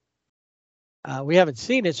yet. We haven't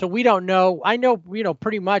seen it, so we don't know. I know,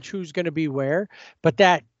 pretty much who's going to be where, but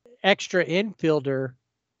that extra infielder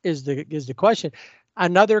is the question.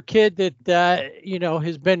 Another kid that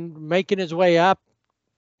has been making his way up,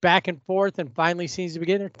 back and forth, and finally seems to be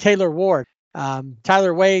getting there. Taylor Ward.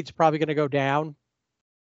 Tyler Wade's probably going to go down.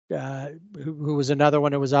 Who was another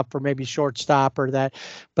one that was up for maybe shortstop or that,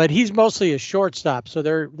 but he's mostly a shortstop. So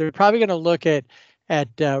they're probably going to look at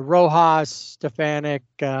Rojas, Stefanik,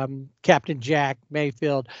 Captain Jack,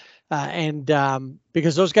 Mayfield, and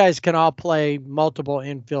because those guys can all play multiple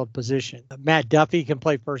infield positions. Matt Duffy can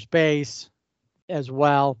play first base as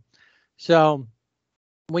well. So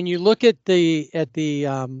when you look at their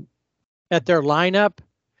lineup,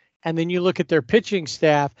 and then you look at their pitching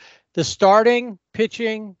staff, the starting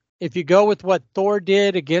pitching, if you go with what Thor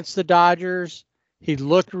did against the Dodgers, he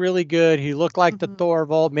looked really good. He looked like the Thor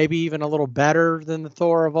of old, maybe even a little better than the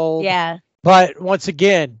Thor of old. Yeah. But once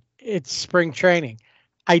again, it's spring training.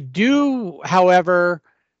 I do, however,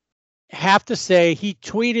 have to say he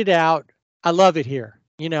tweeted out, "I love it here,"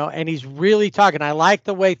 and he's really talking. I like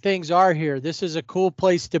the way things are here. This is a cool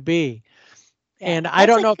place to be. Yeah, and I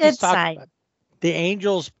don't know if he's talking sign. about the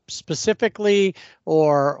Angels specifically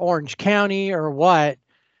or Orange County or what.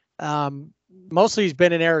 Mostly he's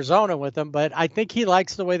been in Arizona with them, but I think he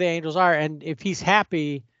likes the way the Angels are. And if he's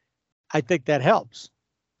happy, I think that helps.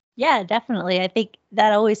 Yeah, definitely. I think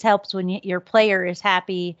that always helps when your player is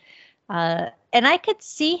happy. And I could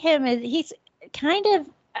see him as he's kind of,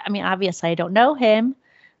 obviously I don't know him,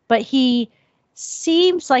 but he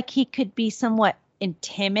seems like he could be somewhat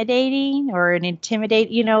intimidating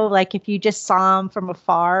like if you just saw him from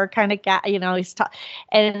afar kind of guy,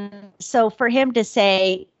 and so for him to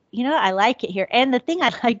say, I like it here. And the thing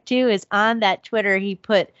I like too is on that Twitter, he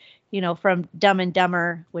put, from Dumb and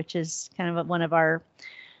Dumber, which is kind of one of our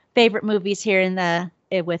favorite movies here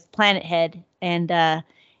with Planet Head. And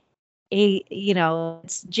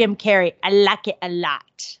it's Jim Carrey. I like it a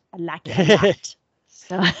lot. I like it a lot.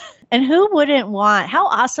 So, and who wouldn't want? How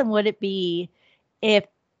awesome would it be if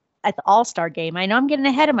at the All-Star game? I know I'm getting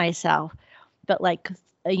ahead of myself, but like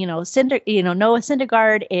Noah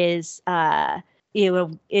Syndergaard is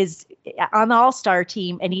is on the All-Star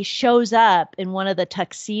team, and he shows up in one of the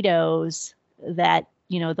tuxedos that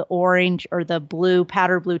the orange or the blue,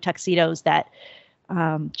 powder blue tuxedos that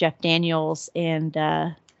Jeff Daniels and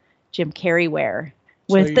Jim Carrey wear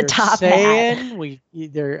with the top hat.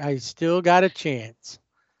 I still got a chance.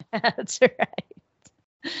 That's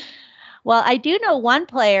right. Well, I do know one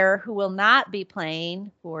player who will not be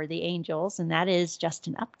playing for the Angels, and that is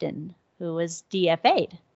Justin Upton, who was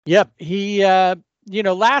DFA'd. Yep. He,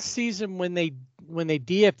 last season when they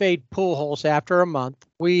DFA'd Pujols after a month,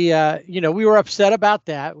 we were upset about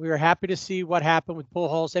that. We were happy to see what happened with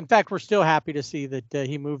Pujols. In fact, we're still happy to see that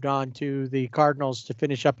he moved on to the Cardinals to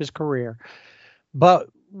finish up his career. But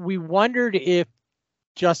we wondered if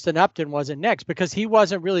Justin Upton wasn't next because he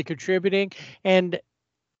wasn't really contributing. And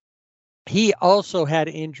he also had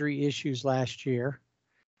injury issues last year.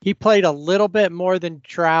 He played a little bit more than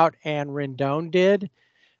Trout and Rendon did,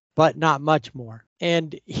 but not much more.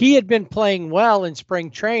 And he had been playing well in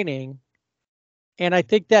spring training. And I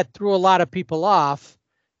think that threw a lot of people off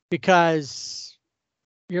because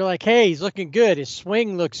you're like, hey, he's looking good. His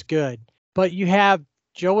swing looks good. But you have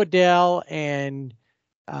Joe Adell and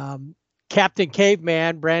Captain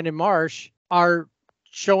Caveman, Brandon Marsh, are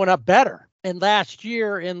showing up better. And last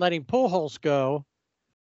year, in letting Pujols go,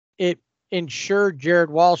 it ensured Jared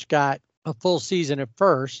Walsh got a full season at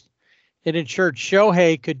first. It ensured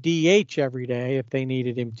Shohei could DH every day if they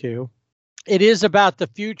needed him to. It is about the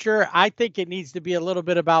future. I think it needs to be a little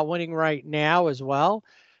bit about winning right now as well.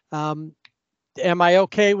 Am I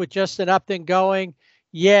okay with Justin Upton going?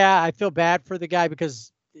 Yeah, I feel bad for the guy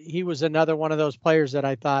because he was another one of those players that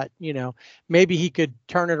I thought, maybe he could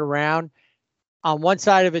turn it around. On one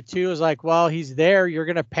side of it too is like, well, he's there. You're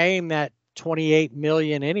going to pay him that $28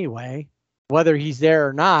 million anyway, whether he's there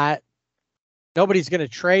or not. Nobody's going to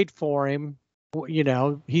trade for him.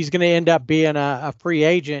 He's going to end up being a free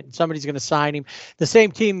agent. Somebody's going to sign him. The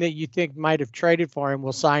same team that you think might have traded for him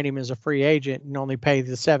will sign him as a free agent and only pay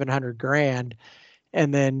the $700,000.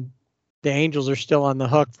 And then the Angels are still on the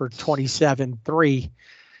hook for $27.3.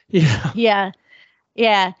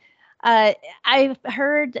 Yeah. I've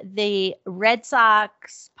heard the Red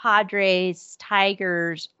Sox, Padres,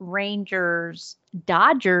 Tigers, Rangers,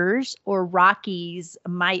 Dodgers, or Rockies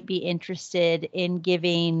might be interested in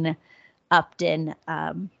giving Upton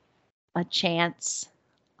a chance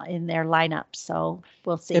in their lineup. So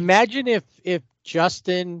we'll see. Imagine if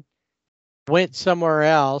Justin went somewhere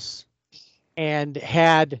else and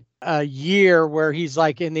had a year where he's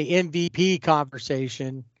like in the MVP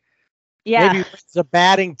conversation. Yeah. Maybe it's a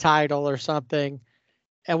batting title or something.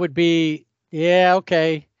 It would be, yeah,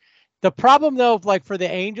 okay. The problem though, like for the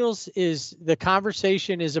Angels, is the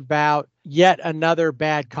conversation is about yet another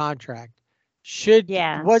bad contract.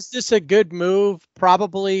 Was this a good move?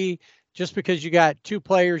 Probably, just because you got two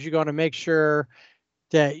players, you're going to make sure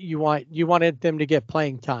that you wanted them to get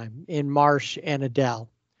playing time in Marsh and Adell.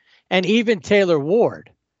 And even Taylor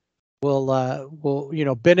Ward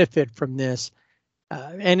will benefit from this.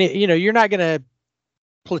 You're not going to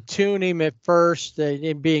platoon him at first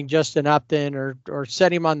in being Justin Upton or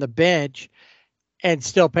set him on the bench and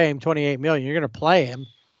still pay him $28 million. You're going to play him.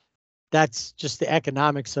 That's just the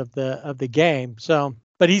economics of the game. So,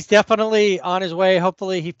 but he's definitely on his way.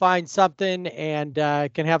 Hopefully he finds something and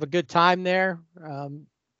can have a good time there,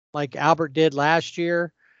 like Albert did last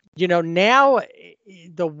year. Now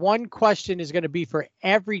the one question is going to be for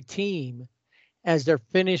every team as they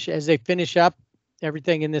finish up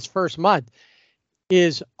everything in this first month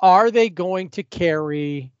is, are they going to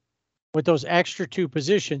carry with those extra two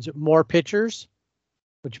positions more pitchers,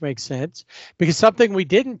 which makes sense, because something we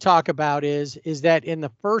didn't talk about is that in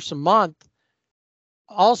the first month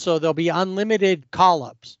also there'll be unlimited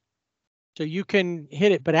call-ups, so you can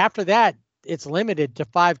hit it, but after that it's limited to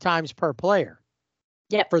 5 times per player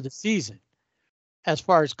for the season as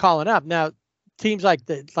far as calling up. Now teams like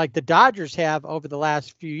the Dodgers have over the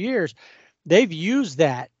last few years, they've used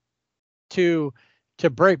that to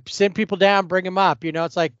send people down, bring them up.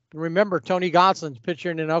 It's like, remember Tony Gonsolin's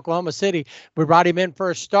pitching in Oklahoma City. We brought him in for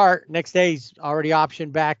a start. Next day he's already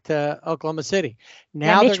optioned back to Oklahoma City.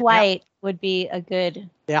 Now Mitch White would be a good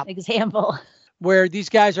example. Where these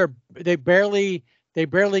guys they barely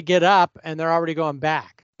get up and they're already going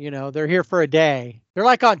back. They're here for a day. They're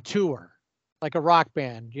like on tour, like a rock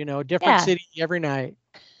band, different Yeah. city every night.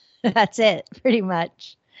 That's it, pretty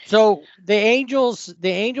much. So the Angels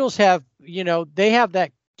have, they have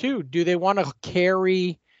that too. Do they want to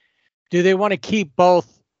keep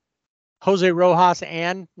both Jose Rojas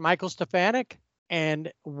and Michael Stefanik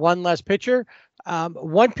and one less pitcher?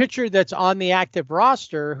 One pitcher that's on the active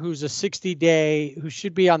roster who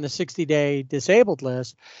should be on the 60-day disabled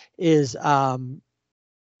list is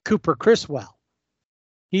Cooper Criswell.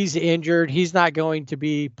 He's injured. He's not going to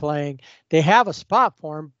be playing. They have a spot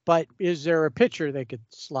for him, but is there a pitcher they could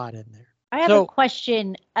slot in there? I have a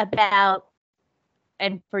question about,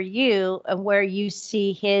 and for you, and where you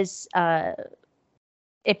see his,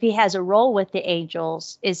 if he has a role with the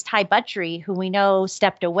Angels, is Ty Buttrey, who we know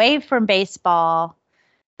stepped away from baseball,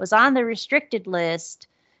 was on the restricted list,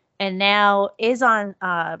 and now is on,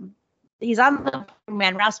 he's on the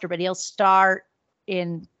man roster, but he'll start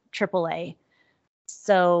in AAA.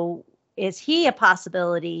 So is he a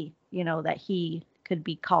possibility, that he could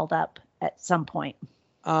be called up at some point?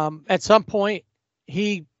 At some point,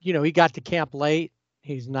 he got to camp late.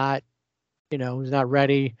 He's not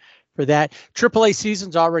ready for that. AAA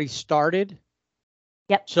season's already started.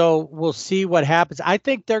 Yep. So we'll see what happens. I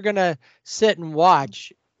think they're going to sit and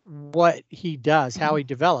watch what he does, how he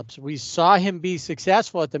develops. We saw him be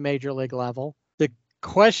successful at the major league level. The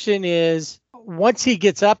question is, once he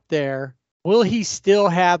gets up there, will he still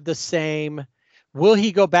have will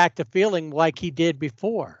he go back to feeling like he did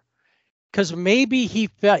before? Because maybe he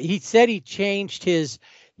said he changed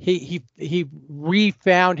he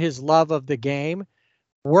refound his love of the game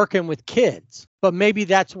working with kids, but maybe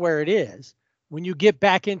that's where it is. When you get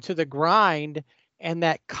back into the grind and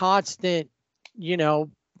that constant,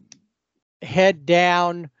 head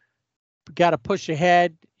down, got to push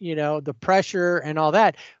ahead, the pressure and all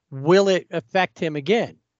that, will it affect him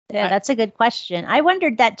again? Yeah, that's a good question. I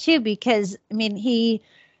wondered that too, because he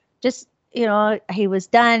just, he was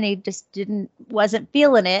done. He just wasn't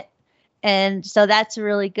feeling it. And so that's a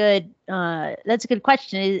really good, that's a good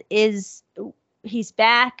question. Is he's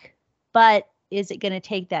back, but is it going to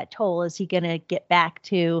take that toll? Is he going to get back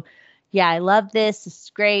to, yeah, I love this. This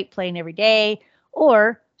is great, playing every day.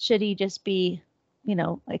 Or should he just be,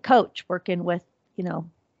 a coach working with,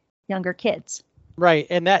 younger kids? Right.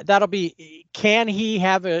 And that'll be, can he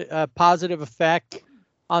have a positive effect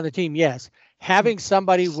on the team? Yes. Having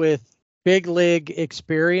somebody with big league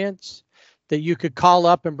experience that you could call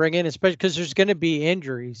up and bring in, especially because there's going to be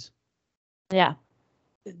injuries. Yeah.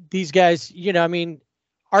 These guys,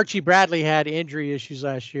 Archie Bradley had injury issues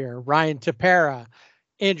last year. Ryan Tepera,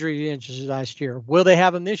 injury issues last year. Will they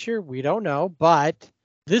have them this year? We don't know. But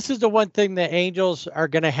this is the one thing the Angels are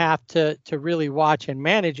going to have to really watch and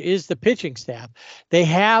manage is the pitching staff. They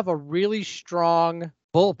have a really strong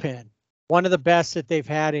bullpen, one of the best that they've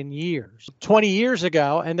had in years. 20 years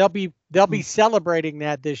ago, and they'll be celebrating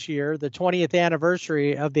that this year, the 20th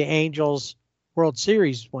anniversary of the Angels World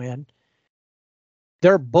Series win.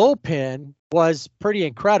 Their bullpen was pretty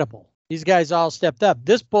incredible. These guys all stepped up.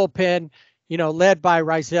 This bullpen, led by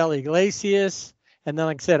Raisel Iglesias, and then,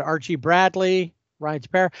 like I said, Archie Bradley, Ryan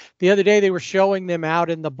Tepera. The other day, they were showing them out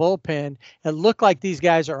in the bullpen. It looked like these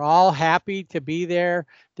guys are all happy to be there.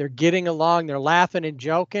 They're getting along. They're laughing and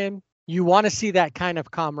joking. You want to see that kind of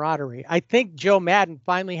camaraderie. I think Joe Maddon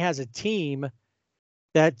finally has a team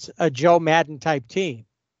that's a Joe Maddon type team,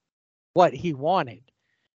 what he wanted.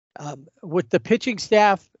 With the pitching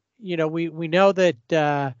staff, we know that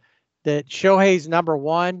that Shohei's number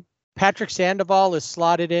one. Patrick Sandoval is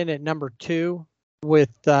slotted in at number two.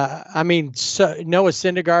 With Noah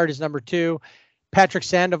Syndergaard is number two. Patrick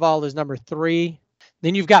Sandoval is number three.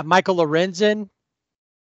 Then you've got Michael Lorenzen,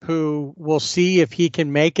 who we'll see if he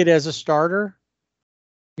can make it as a starter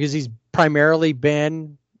because he's primarily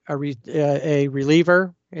been a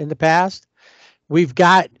reliever in the past. We've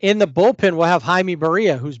got in the bullpen, we'll have Jaime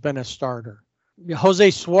Barria, who's been a starter.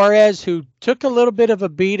 Jose Suarez, who took a little bit of a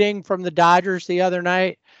beating from the Dodgers the other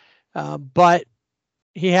night, but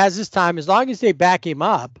he has his time. As long as they back him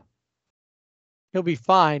up, he'll be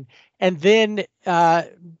fine. And then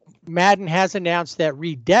Maddon has announced that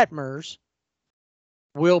Reed Detmers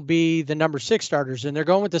will be the number 6 starters, and they're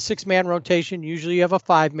going with the 6-man rotation. Usually you have a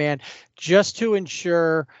 5-man just to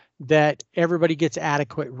ensure that everybody gets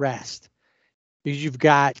adequate rest. Because you've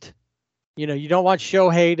got, you don't want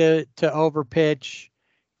Shohei to overpitch,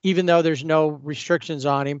 even though there's no restrictions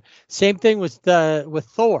on him. Same thing with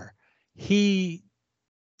Thor. They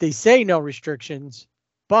say no restrictions,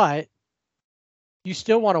 but you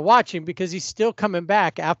still want to watch him because he's still coming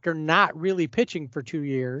back after not really pitching for 2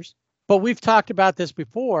 years. But we've talked about this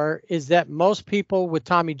before, is that most people with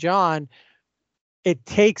Tommy John, it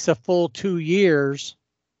takes a full 2 years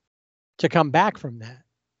to come back from that.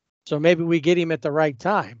 So maybe we get him at the right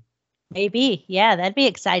time. Maybe. Yeah, that'd be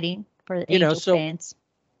exciting for the Angels fans.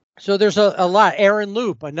 So there's a lot. Aaron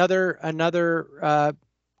Loop, another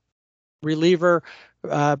reliever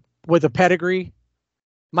with a pedigree.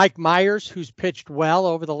 Mike Myers, who's pitched well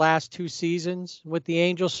over the last 2 seasons with the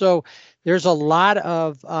Angels. So there's a lot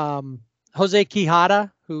of Jose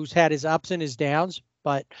Quijada, who's had his ups and his downs,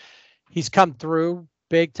 but he's come through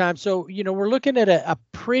big time. So, we're looking at a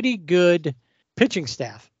pretty good pitching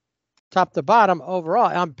staff, top to bottom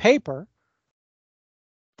overall. On paper,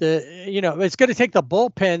 it's going to take the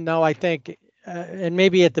bullpen, though, I think, and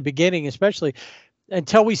maybe at the beginning especially,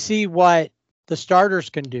 until we see what the starters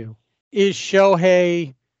can do. Is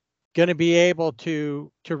Shohei going to be able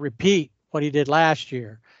to repeat what he did last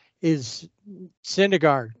year? Is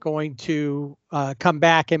Syndergaard going to come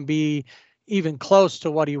back and be even close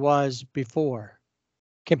to what he was before?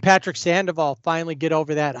 Can Patrick Sandoval finally get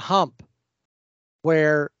over that hump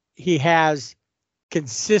where he has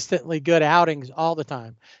consistently good outings all the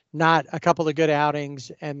time, not a couple of good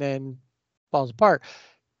outings and then falls apart?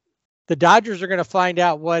 The Dodgers are going to find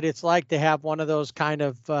out what it's like to have one of those kind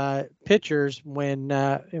of pitchers when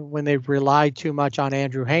they rely too much on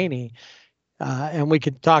Andrew Heaney. And we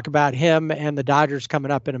could talk about him and the Dodgers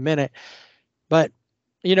coming up in a minute. But,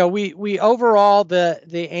 we overall,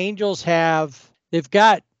 the Angels they've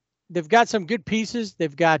got some good pieces.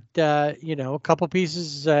 They've got, a couple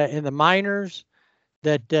pieces in the minors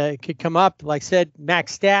that could come up. Like I said,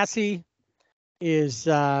 Max Stassi is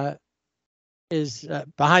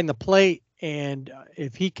behind the plate, and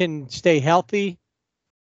if he can stay healthy,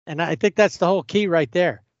 and I think that's the whole key right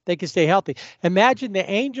there. They can stay healthy. Imagine the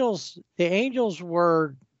Angels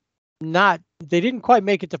were not, they didn't quite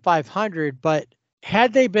make it to 500, but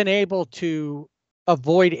had they been able to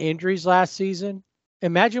avoid injuries last season,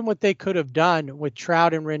 imagine what they could have done with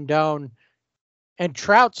Trout and Rendon. And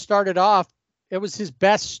Trout started off, it was his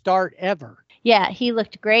best start ever. Yeah, he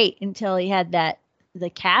looked great until he had the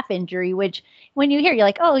calf injury, which when you hear, you're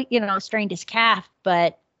like, oh, strained his calf,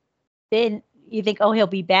 but then you think, oh, he'll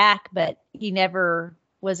be back, but he never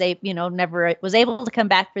was able to come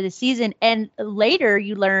back for the season. And later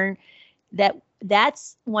you learn that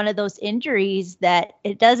that's one of those injuries that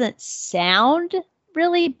it doesn't sound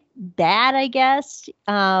really bad, I guess.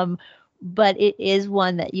 But it is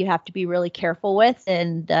one that you have to be really careful with.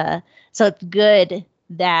 And so it's good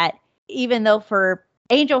that even though for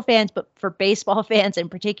Angel fans, but for baseball fans in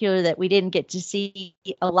particular, that we didn't get to see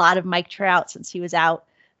a lot of Mike Trout since he was out,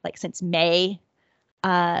 since May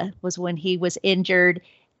was when he was injured,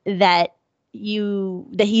 that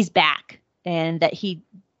he's back and that he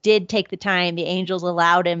did take the time. The Angels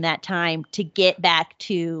allowed him that time to get back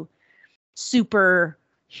to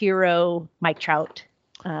superhero Mike Trout.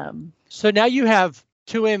 So now you have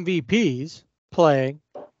 2 MVPs playing.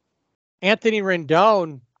 Anthony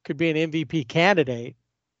Rendon could be an MVP candidate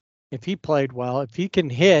if he played well. If he can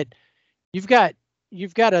hit, you've got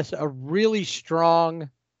a really strong,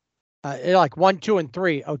 1, 2, and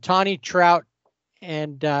 3. Ohtani, Trout,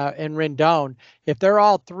 and Rendon. If they're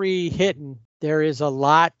all 3 hitting, there is a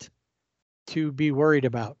lot to be worried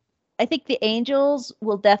about. I think the Angels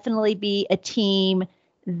will definitely be a team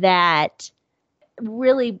that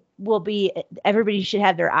really will be, everybody should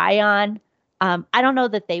have their eye on. I don't know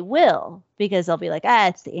that they will, because they'll be like,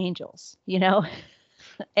 it's the Angels,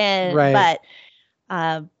 and right.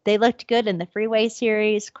 But they looked good in the Freeway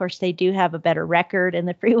Series. Of course, they do have a better record in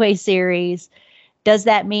the Freeway Series. Does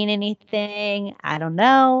that mean anything? I don't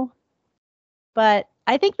know. But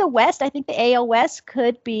I think the AL West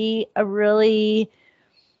could be a really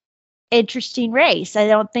interesting race. I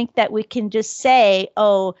don't think that we can just say,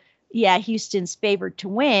 oh, yeah, Houston's favored to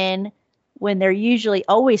win, when they're usually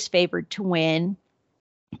always favored to win.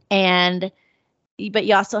 But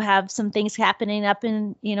you also have some things happening up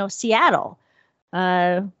in, Seattle.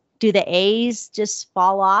 Do the A's just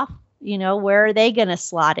fall off? Where are they going to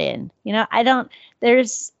slot in?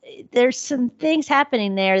 There's some things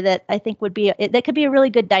happening there that I think that could be a really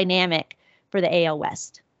good dynamic for the AL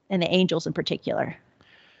West and the Angels in particular.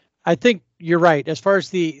 I think you're right. As far as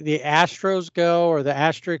the Astros go, or the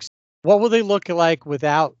Asterisks, what will they look like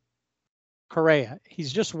without Correa?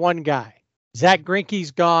 He's just one guy. Zach Greinke's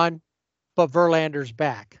gone, but Verlander's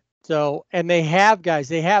back. So, and they have guys.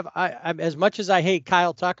 They have, as much as I hate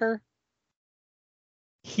Kyle Tucker,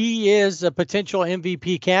 he is a potential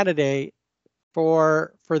MVP candidate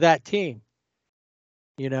for that team.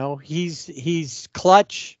 He's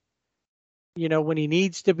clutch, when he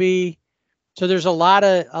needs to be. So there's a lot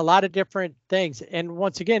of different things. And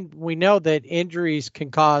once again, we know that injuries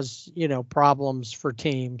can cause, problems for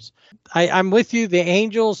teams. I'm with you. The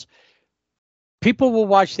Angels, people will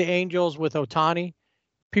watch the Angels with Ohtani.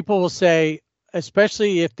 People will say,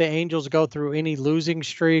 especially if the Angels go through any losing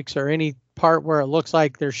streaks or any part where it looks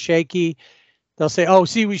like they're shaky, they'll say, oh,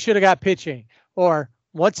 see, we should have got pitching. Or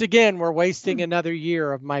once again, we're wasting another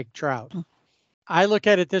year of Mike Trout. I look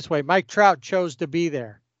at it this way. Mike Trout chose to be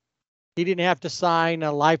there. He didn't have to sign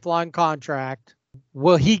a lifelong contract.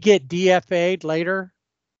 Will he get DFA'd later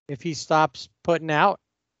if he stops putting out?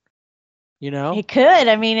 He could.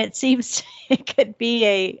 I mean, it seems it could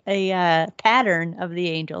be a pattern of the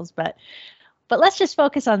Angels, but let's just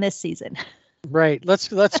focus on this season. Right. Let's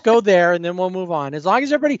go there, and then we'll move on. As long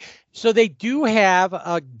as everybody, so they do have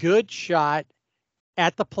a good shot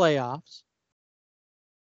at the playoffs.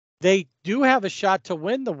 They do have a shot to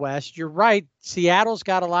win the West. You're right. Seattle's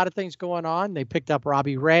got a lot of things going on. They picked up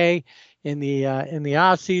Robbie Ray in the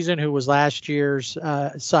offseason, who was last year's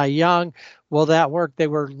Cy Young. Will that work? They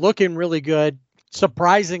were looking really good,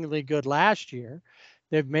 surprisingly good last year.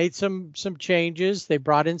 They've made some changes. They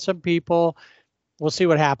brought in some people. We'll see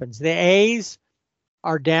what happens. The A's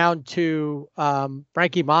are down to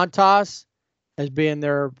Frankie Montas as being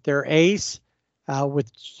their ace.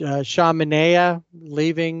 With Sean Manaea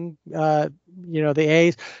leaving, the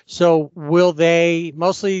A's. So will they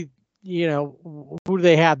mostly, who do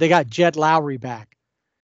they have? They got Jed Lowry back.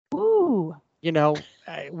 Ooh.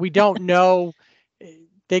 We don't know.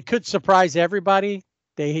 They could surprise everybody.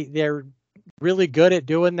 They're really good at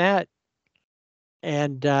doing that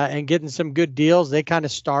and getting some good deals. They kind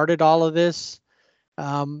of started all of this.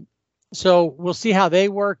 So we'll see how they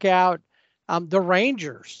work out. The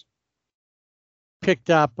Rangers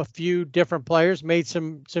picked up a few different players, made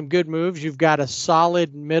some good moves. You've got a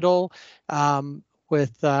solid middle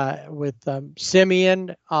with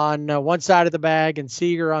Simeon on one side of the bag and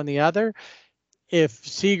Seager on the other. If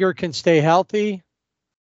Seager can stay healthy,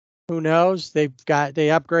 who knows? They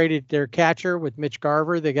upgraded their catcher with Mitch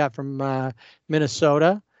Garver. They got from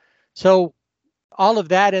Minnesota. So all of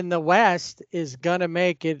that in the West is gonna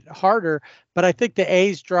make it harder. But I think the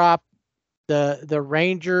A's drop. The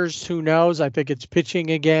Rangers, who knows? I think it's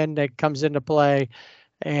pitching again that comes into play,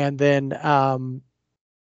 and then the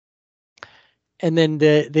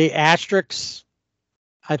Asterix.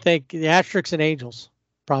 I think the Asterix and Angels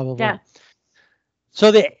probably. Yeah.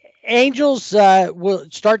 So the Angels will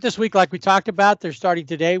start this week, like we talked about. They're starting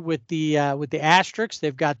today with the Asterix.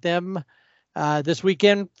 They've got them this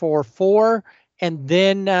weekend for 4, and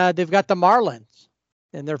then they've got the Marlins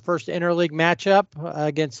in their first interleague matchup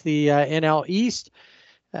against the NL East.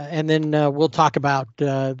 And then we'll talk about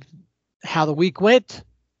how the week went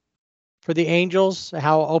for the Angels,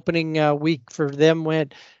 how opening week for them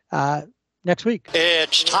went next week.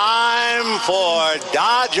 It's time for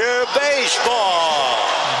Dodger baseball.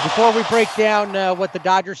 Before we break down what the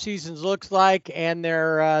Dodger season looks like and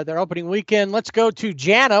their opening weekend, let's go to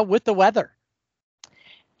Jana with the weather.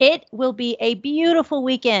 It will be a beautiful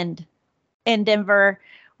weekend in Denver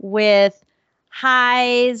with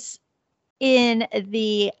highs in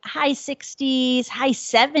the high 60s, high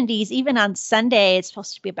 70s. Even on Sunday, it's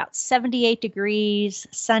supposed to be about 78 degrees,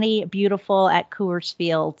 sunny, beautiful at Coors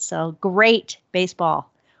Field. So great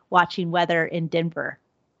baseball watching weather in Denver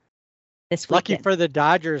this weekend. Lucky for the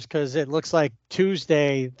Dodgers, because it looks like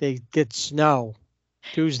Tuesday they get snow,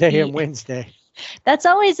 Tuesday and Wednesday. That's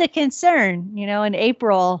always a concern. In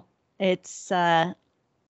April, it's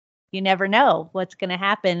you never know what's going to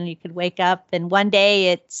happen. You could wake up and one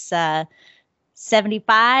day it's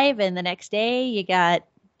 75 and the next day you got,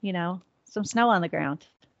 some snow on the ground.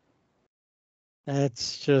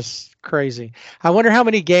 That's just crazy. I wonder how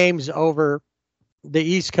many games over the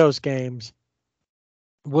East Coast games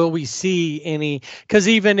will we see any, because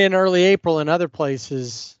even in early April in other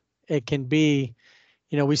places, it can be,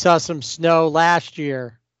 we saw some snow last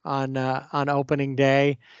year on opening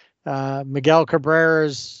day. Miguel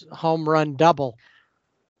Cabrera's home run double.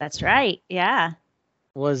 That's right. Yeah.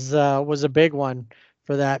 Was a big one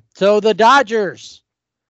for that. So the Dodgers,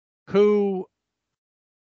 who,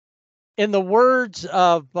 in the words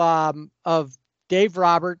of Dave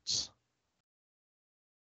Roberts,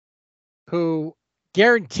 who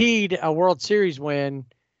guaranteed a World Series win,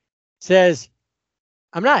 says,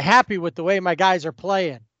 I'm not happy with the way my guys are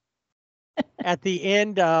playing at the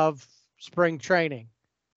end of spring training.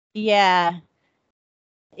 Yeah.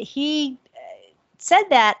 He said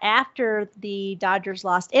that after the Dodgers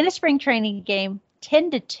lost in a spring training game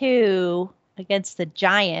 10-2 against the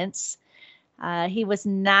Giants. He was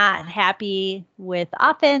not happy with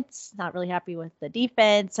offense, not really happy with the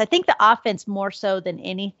defense. I think the offense more so than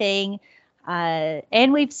anything.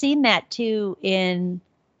 And we've seen that too in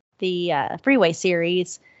the Freeway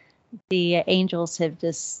series. The Angels have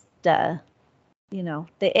just, it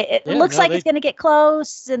looks like it's going to get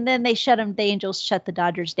close, and then they shut them. The Angels shut the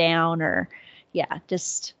Dodgers down,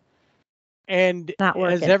 just and not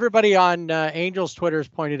working. As everybody on Angels Twitter has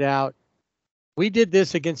pointed out, we did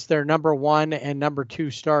this against their number 1 and number 2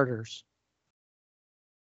 starters.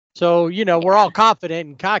 So, we're all confident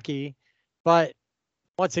and cocky, but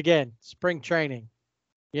once again, spring training,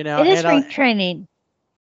 It is spring training.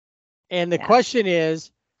 And the question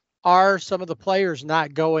is, are some of the players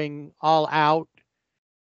not going all out?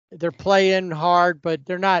 They're playing hard, but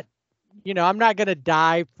they're not, I'm not going to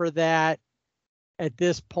die for that at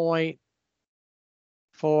this point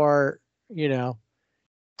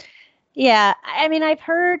Yeah, I mean, I've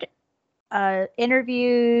heard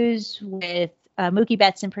interviews with Mookie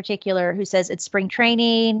Betts in particular, who says it's spring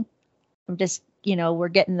training. I'm just, we're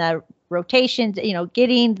getting the rotations,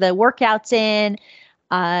 getting the workouts in,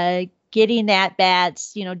 getting at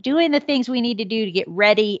bats, doing the things we need to do to get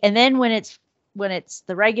ready. And then when it's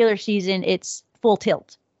the regular season, it's full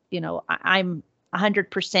tilt. I'm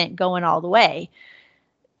 100% going all the way.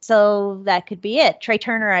 So that could be it. Trey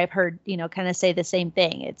Turner, I've heard, kind of say the same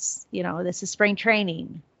thing. It's, this is spring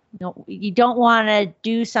training. You don't want to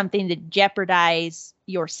do something to jeopardize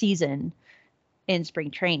your season in spring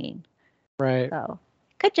training. Right. So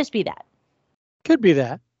could just be that. Could be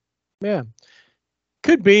that. Yeah.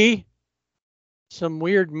 Could be some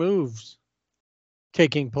weird moves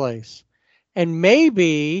taking place. And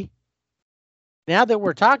maybe, now that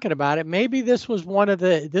we're talking about it, maybe this was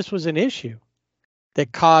an issue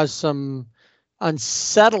that caused some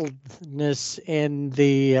unsettledness in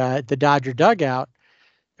the Dodger dugout.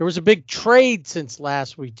 There was a big trade since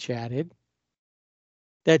last we chatted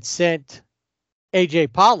that sent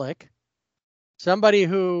AJ Pollock, somebody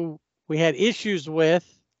who we had issues with,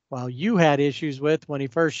 well, you had issues with when he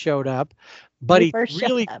first showed up, but he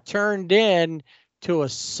really turned in to a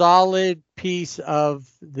solid piece of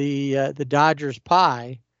the Dodgers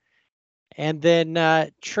pie, and then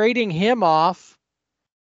trading him off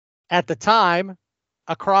at the time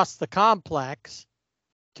across the complex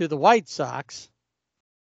to the White Sox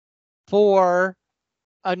for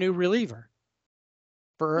a new reliever,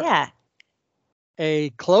 for a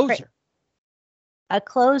closer. A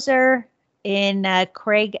closer in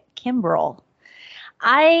Craig Kimbrel.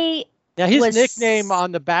 Now his nickname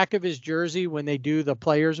on the back of his jersey when they do the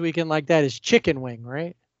Players Weekend like that is Chicken Wing,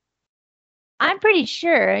 right? I'm pretty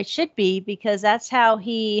sure it should be, because that's how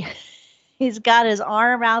he's got his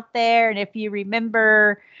arm out there. And if you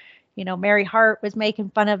remember, Mary Hart was making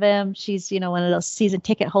fun of him. She's, one of those season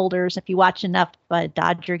ticket holders. If you watch enough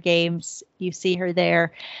Dodger games, you see her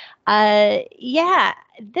there.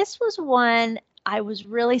 This was one I was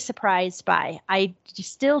really surprised by. I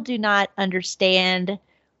still do not understand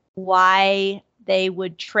why they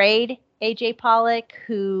would trade AJ Pollock,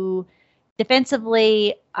 who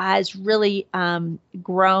defensively has really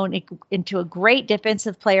grown into a great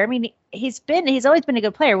defensive player. I mean, he's always been a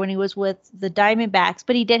good player when he was with the Diamondbacks,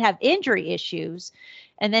 but he did have injury issues.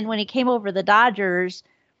 And then when he came over the Dodgers,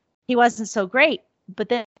 he wasn't so great. But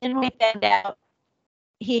then we found out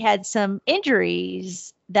he had some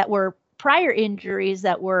injuries that were prior injuries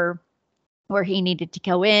that were where he needed to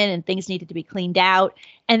go in and things needed to be cleaned out.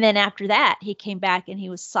 And then after that, he came back and he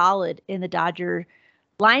was solid in the Dodger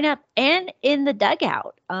lineup and in the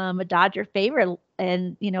dugout. A Dodger favorite,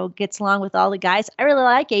 and gets along with all the guys. I really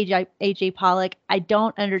like AJ Pollock. I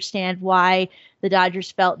don't understand why the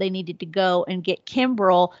Dodgers felt they needed to go and get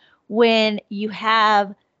Kimbrel when you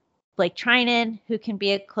have Blake Trinan, who can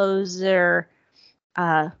be a closer,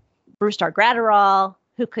 Brusdar Graterol,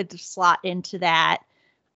 who could slot into that.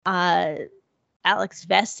 Alex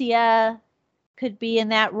Vesia could be in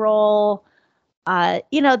that role.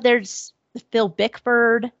 There's Phil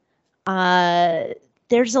Bickford.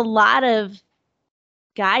 There's a lot of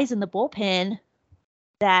guys in the bullpen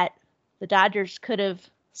that the Dodgers could have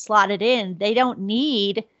slotted in. I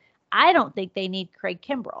don't think they need Craig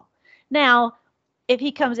Kimbrel. Now, if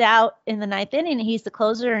he comes out in the ninth inning and he's the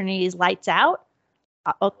closer and he's lights out,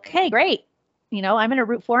 okay, great. I'm going to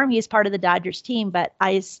root for him. He's part of the Dodgers team, but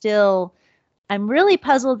I'm really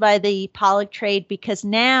puzzled by the Pollock trade, because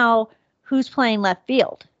now who's playing left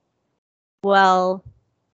field? Well,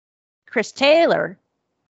 Chris Taylor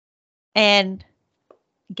and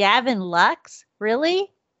Gavin Lux, really?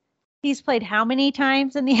 He's played how many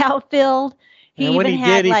times in the outfield? He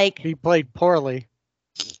played poorly.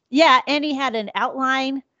 Yeah, and he had an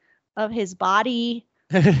outline of his body,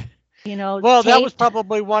 you know. Well, that was taped.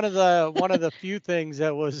 probably one of the few things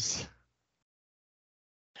that was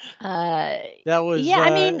Yeah, I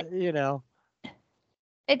mean, you know.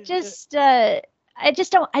 it just I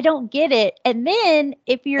don't get it. And then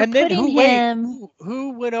if you're And then putting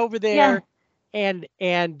who went over yeah, there and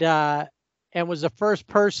was the first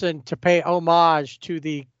person to pay homage to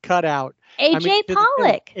the cutout? AJ To the finish.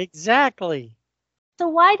 Pollock. Exactly. So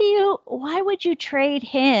why would you trade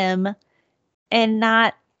him and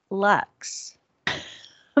not Lux?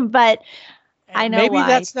 But I know maybe why,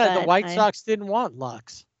 that's not the but White Sox didn't want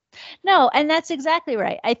Lux. No, and that's exactly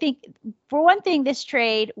right. I think for one thing, this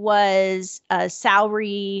trade was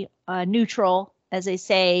salary neutral, as they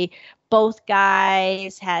say. Both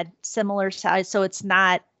guys had similar size, so it's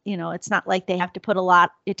not, you know, it's not like they have to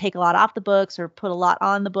take a lot off the books or put a lot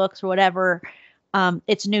on the books or whatever.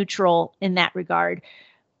 It's neutral in that regard.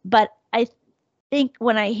 But I think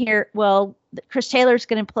when I hear, well, Chris Taylor's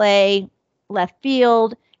going to play left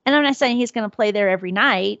field, and I'm not saying he's going to play there every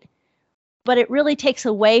night, but it really takes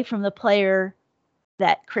away from the player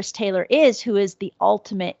that Chris Taylor is, who is the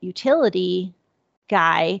ultimate utility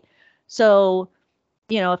guy. So,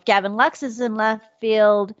 you know, if Gavin Lux is in left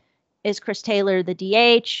field, is Chris Taylor the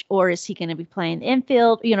DH, or is he going to be playing the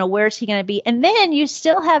infield? You know, where's he going to be? And then you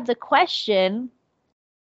still have the question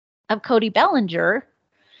of Cody Bellinger.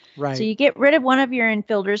 Right. So you get rid of one of your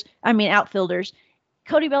outfielders.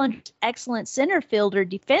 Cody Bellinger's excellent center fielder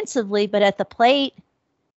defensively, but at the plate,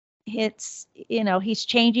 it's, you know, he's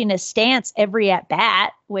changing his stance every at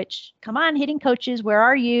bat, which, come on, hitting coaches, where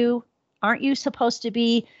are you? Aren't you supposed to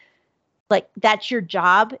be like, that's your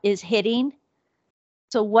job, is hitting?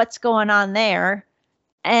 So what's going on there?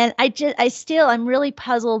 And I'm really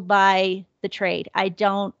puzzled by the trade. I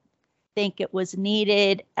don't think it was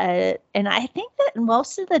needed. And I think that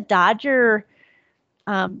most of the Dodger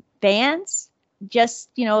fans, just,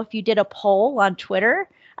 you know, if you did a poll on Twitter,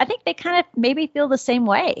 I think they kind of maybe feel the same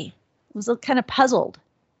way. I was kind of puzzled.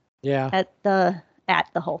 Yeah. At the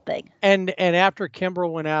whole thing. And after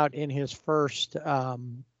Kimbrel went out in his first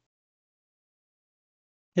outing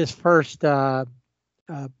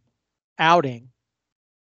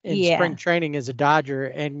in spring training as a Dodger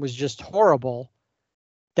and was just horrible,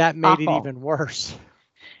 that made it even worse.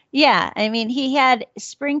 Yeah, I mean, he had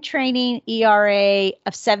spring training ERA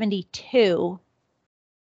of 72.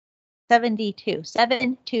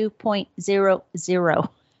 72.00.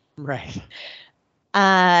 Right.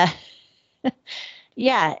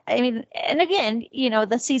 Yeah, I mean, and again, you know,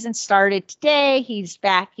 the season started today. He's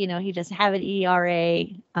back, you know, he doesn't have an ERA.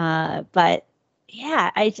 But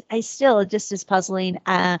yeah, I still just is puzzling.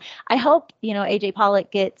 I hope, you know, AJ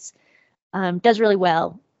Pollock does really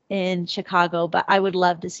well in Chicago, but I would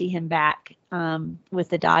love to see him back with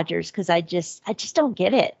the Dodgers, because I just don't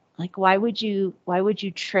get it. Like, why would you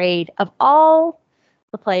trade, of all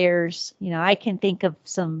the players? You know, I can think of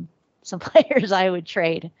some players I would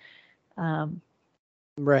trade.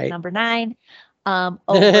 Right. Number 9,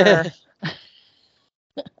 over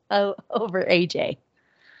over AJ.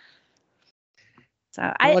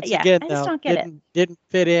 So I just don't get it. Didn't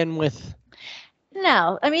fit in with.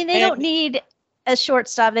 No, I mean, they don't need a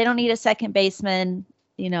shortstop. They don't need a second baseman,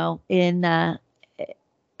 you know, on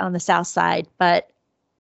the south side. But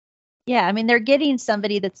yeah, I mean, they're getting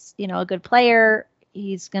somebody that's, you know, a good player.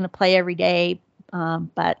 He's going to play every day.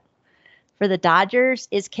 But for the Dodgers,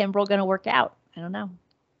 is Kimbrel going to work out? I don't know.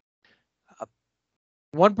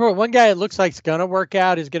 One guy it looks like is going to work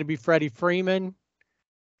out is going to be Freddie Freeman.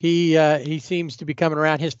 He seems to be coming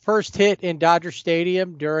around. His first hit in Dodger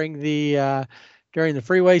Stadium during the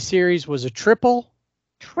Freeway Series was a triple.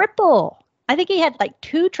 I think he had like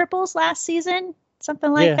 2 triples last season,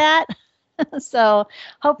 something like that. So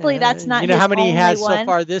hopefully that's not. You know his how many he has one. So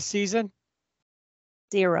far this season?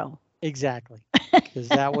 0. Exactly, because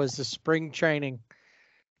that was the spring training.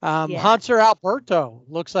 Hanser Alberto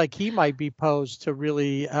looks like he might be posed to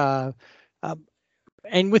really, and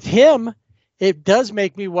with him, it does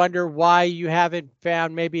make me wonder why you haven't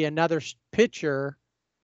found maybe another pitcher,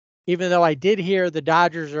 even though I did hear the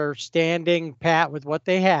Dodgers are standing pat with what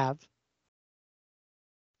they have.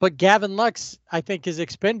 But Gavin Lux, I think, is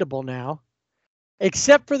expendable now,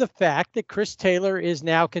 except for the fact that Chris Taylor is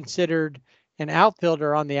now considered an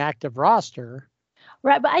outfielder on the active roster.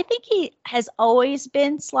 Right, but I think he has always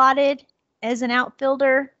been slotted as an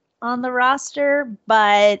outfielder on the roster.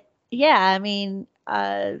 But yeah, I mean,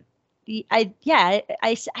 I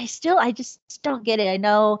just don't get it. I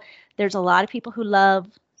know there's a lot of people who love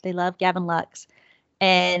Gavin Lux,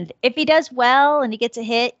 and if he does well and he gets a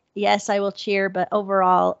hit, yes, I will cheer. But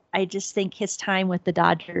overall, I just think his time with the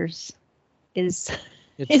Dodgers is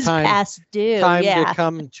It's It's time past due. time Yeah. to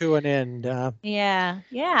come to an end. Yeah.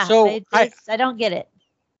 Yeah. So I don't get it.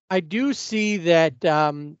 I do see that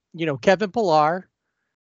Kevin Pillar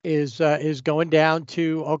is going down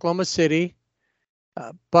to Oklahoma City,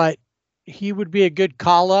 but he would be a good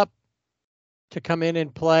call up to come in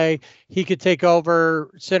and play. He could take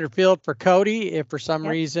over center field for Cody if for some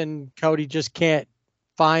reason Cody just can't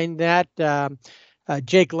find that.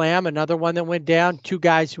 Jake Lamb, another one that went down. Two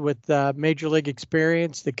guys with major league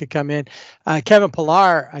experience that could come in. Kevin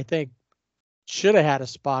Pillar, I think, should have had a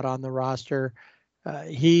spot on the roster.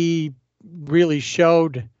 He really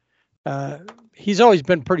showed he's always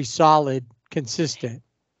been pretty solid, consistent.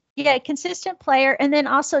 Yeah, consistent player. And then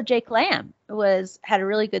also Jake Lamb had a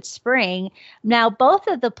really good spring. Now, both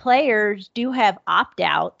of the players do have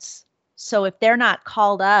opt-outs. So if they're not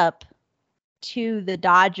called up to the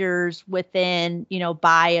Dodgers within,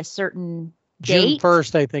 by a certain June date,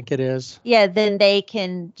 1st, I think it is. Yeah, then they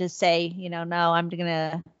can just say, no, I'm going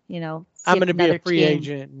to, I'm going to be a free team.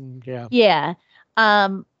 agent. And, yeah. Yeah.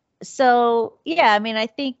 So, yeah, I mean, I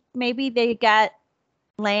think maybe they got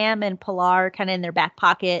Lamb and Pillar kind of in their back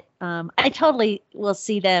pocket. I totally will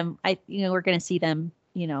see them. We're going to see them,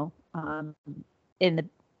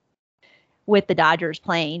 with the Dodgers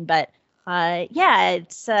playing. But,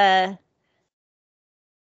 it's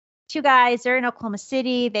two guys. They're in Oklahoma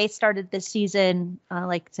City. They started this season,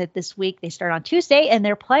 like I said, this week. They start on Tuesday, and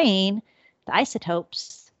they're playing the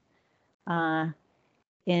Isotopes in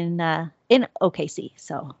OKC.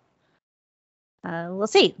 So we'll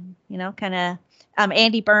see. Kind of.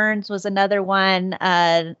 Andy Burns was another one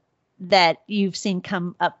that you've seen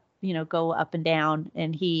come up, go up and down,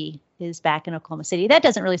 and he is back in Oklahoma City. That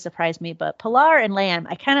doesn't really surprise me, but Pillar and Lamb,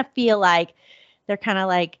 I kind of feel like they're kind of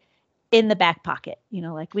like in the back pocket,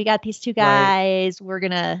 like we got these two guys, right. We're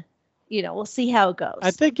gonna, we'll see how it goes.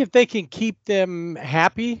 I think if they can keep them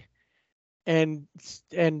happy and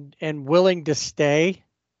willing to stay,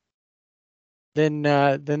 then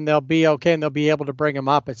they'll be okay, and they'll be able to bring them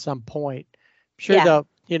up at some point. Sure,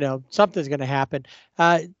 they'll, something's going to happen.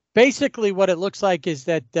 Basically, what it looks like is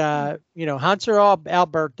that Hanser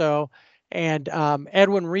Alberto and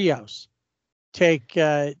Edwin Rios take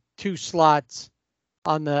 2 slots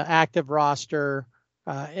on the active roster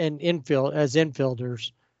and as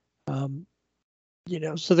infielders.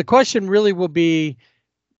 So the question really will be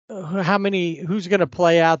who's going to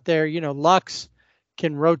play out there. Lux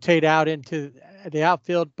can rotate out into the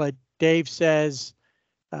outfield, but Dave says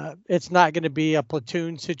it's not going to be a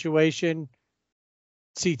platoon situation.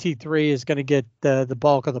 CT3 is going to get the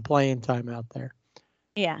bulk of the playing time out there.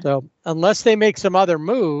 Yeah. So unless they make some other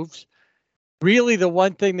moves, really the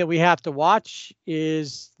one thing that we have to watch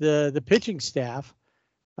is the pitching staff.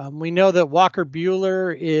 We know that Walker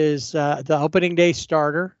Buehler is the opening day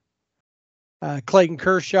starter. Clayton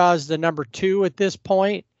Kershaw is the number 2 at this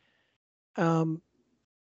point. And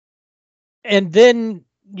then,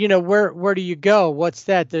 where do you go? What's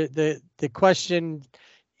that? The question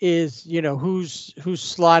is, who's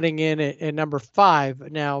slotting in at number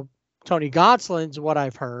 5? Now, Tony Gonsolin's what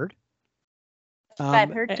I've heard.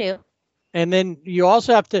 I've heard too. And then you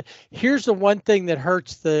also have to, here's the one thing that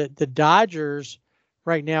hurts the Dodgers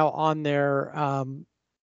right now on their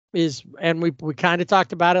is, and we kind of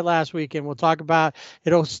talked about it last week, and we'll talk about,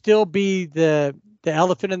 it'll still be the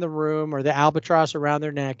elephant in the room or the albatross around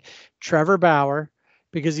their neck, Trevor Bauer,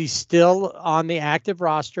 because he's still on the active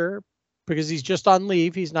roster, because he's just on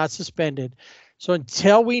leave. He's not suspended. So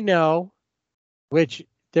until we know, which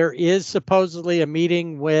there is supposedly a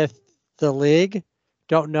meeting with the league,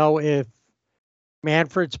 don't know if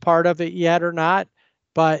Manfred's part of it yet or not,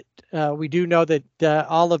 but we do know that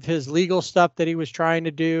all of his legal stuff that he was trying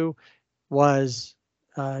to do was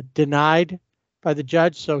denied by the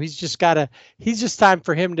judge. So he's just time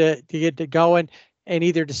for him to get to going and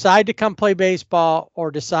either decide to come play baseball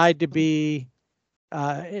or decide to be,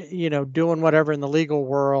 doing whatever in the legal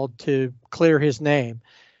world to clear his name,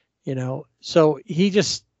 So he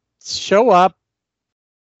just show up,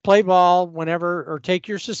 play ball whenever, or take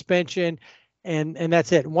your suspension, and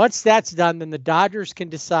that's it. Once that's done, then the Dodgers can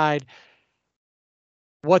decide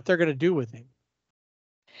what they're going to do with him.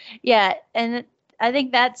 Yeah, and I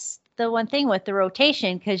think that's the one thing with the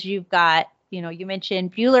rotation, because you've got, you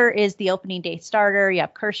mentioned Buehler is the opening day starter. You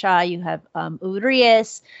have Kershaw, you have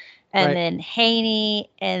Urias, and right. Then Haney,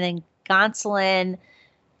 and then Gonsolin.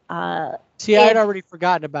 See, I had already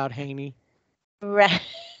forgotten about Haney. Right.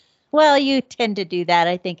 Well, you tend to do that.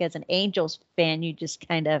 I think as an Angels fan, you just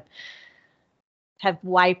kind of have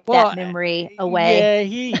wiped that memory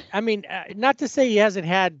away. Yeah, not to say he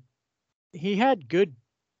had good,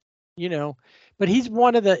 but But he's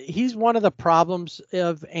one of the problems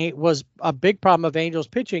was a big problem of Angels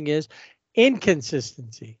pitching is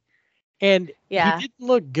inconsistency. And he didn't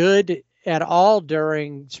look good at all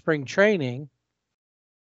during spring training.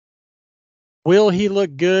 Will he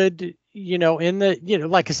look good,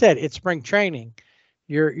 like I said, it's spring training.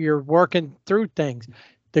 You're working through things.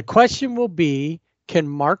 The question will be, can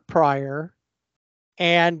Mark Pryor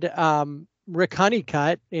and Rick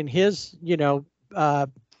Honeycutt in his,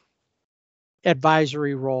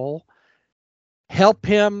 advisory role help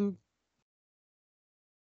him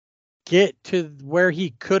get to where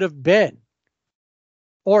he could have been,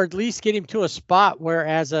 or at least get him to a spot where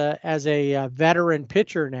as a veteran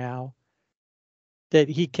pitcher now that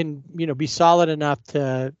he can, be solid enough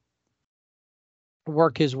to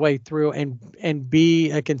work his way through and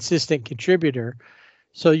be a consistent contributor.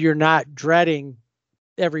 So you're not dreading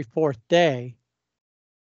every fourth day,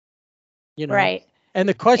 Right. And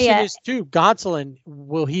the question is too, Gonsolin,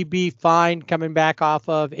 will he be fine coming back off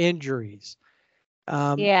of injuries?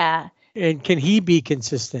 And can he be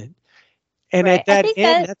consistent? And at that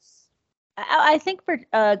end, I think for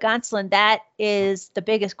Gonsolin, that is the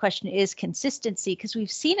biggest question, is consistency, because we've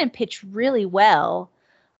seen him pitch really well.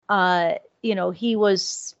 He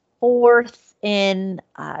was fourth in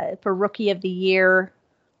for Rookie of the Year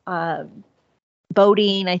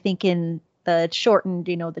voting, I think, in the shortened,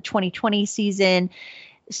 the 2020 season.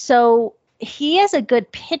 So he is a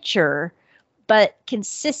good pitcher, but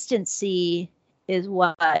consistency is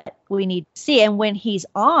what we need to see. And when he's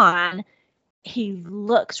on, he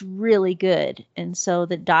looks really good. And so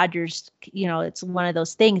the Dodgers, it's one of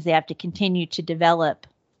those things they have to continue to develop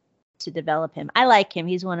him. I like him.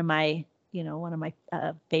 He's one of my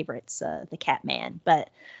favorites, the Catman. But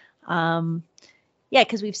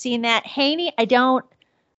because we've seen that. Haney,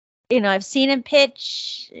 I've seen him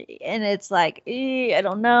pitch, and it's like, I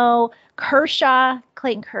don't know.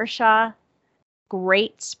 Clayton Kershaw,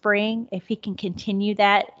 great spring. If he can continue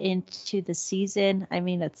that into the season, I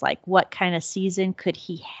mean, it's like, what kind of season could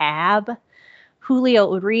he have?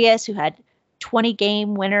 Julio Urias, who had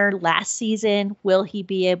 20-game winner last season, will he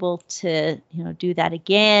be able to, do that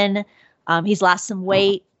again? He's lost some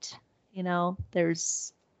weight.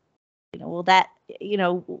 There's, will that,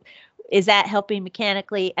 is that helping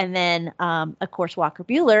mechanically? And then, of course, Walker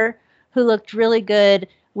Buehler, who looked really good,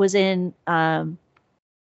 was in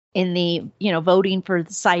the, voting for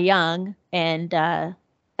the Cy Young, and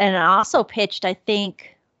also pitched, I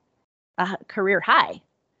think, a career high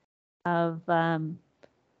of, I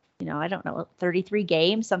don't know, 33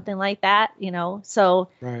 games, something like that, So,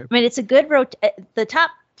 right. I mean, it's a good the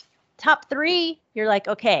top three, you're like,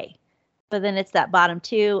 okay, but then it's that bottom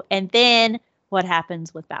two, and then what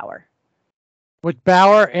happens with Bauer?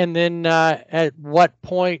 And then at what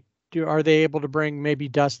point are they able to bring maybe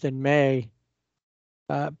Dustin May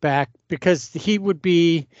back? Because he would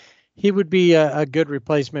be a good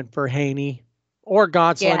replacement for Haney or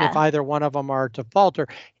Gonsolin if either one of them are to falter,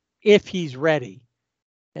 if he's ready.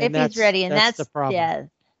 And that's the problem. Yeah,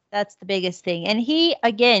 that's the biggest thing. And he,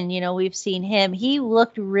 again, we've seen him. He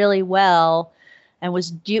looked really well and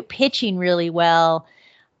was pitching really well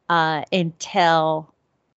until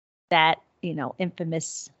that,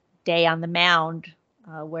 infamous day on the mound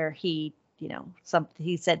where he,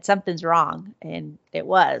 he said something's wrong, and it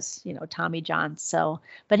was, Tommy John. So,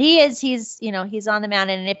 but he's on the mound,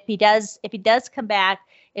 and if he does come back,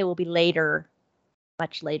 it will be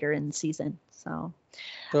much later in the season. So,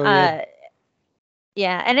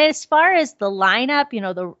 yeah. And as far as the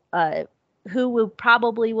lineup, who we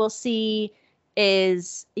probably will see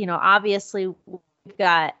is, obviously we've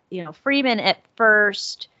got, Freeman at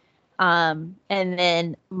first. And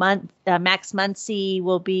then Max Muncy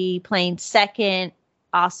will be playing second,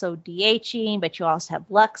 also DHing, but you also have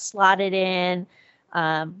Lux slotted in,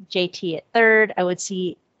 JT at third. I would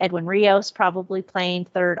see Edwin Rios probably playing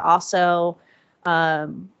third also.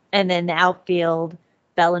 And then the outfield,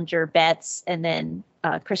 Bellinger, Betts, and then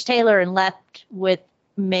Chris Taylor, and left with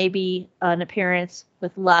maybe an appearance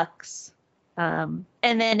with Lux. And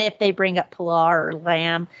then if they bring up Pilar or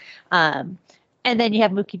Lamb, and then you have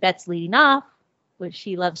Mookie Betts leading off, which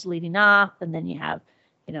he loves leading off. And then you have,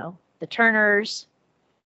 the Turners,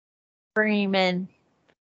 Freeman.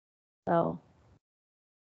 So,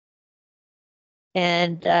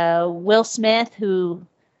 and Will Smith, who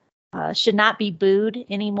should not be booed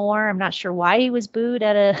anymore. I'm not sure why he was booed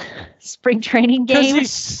at a spring training game.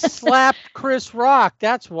 Because he slapped Chris Rock.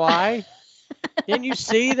 That's why. Didn't you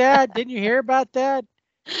see that? Didn't you hear about that?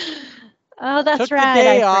 Oh, that's Took right. Took the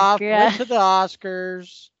day off, went to the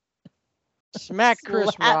Oscars, smacked Chris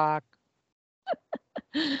Rock.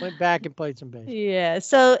 Went back and played some baseball. Yeah,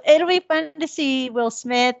 so it'll be fun to see Will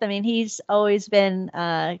Smith. I mean, he's always been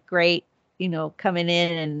great, coming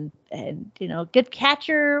in and good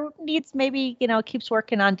catcher. Needs maybe keeps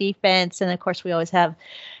working on defense, and of course we always have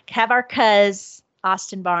our cuz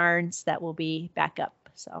Austin Barnes that will be back up.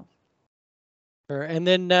 So. Sure. And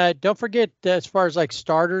then don't forget, as far as like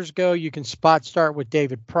starters go, you can spot start with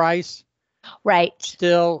David Price. Right.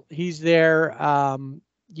 Still, he's there.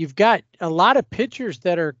 You've got a lot of pitchers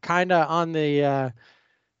that are kind of on the,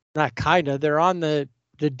 they're on the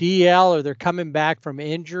DL or they're coming back from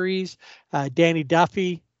injuries. Danny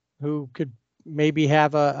Duffy, who could maybe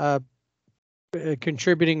have a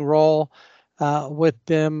contributing role with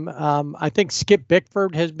them. I think Skip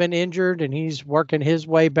Bickford has been injured and he's working his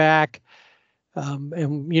way back.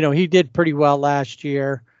 And he did pretty well last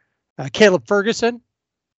year. Caleb Ferguson.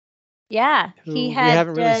 Yeah, we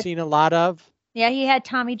haven't really seen a lot of. Yeah, he had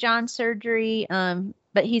Tommy John surgery,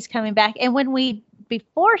 but he's coming back. And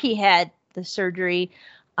before he had the surgery,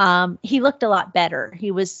 he looked a lot better.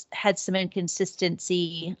 He had some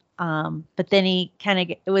inconsistency, but then he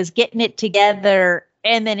kind of was getting it together,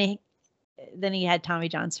 and then he had Tommy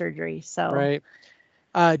John surgery. So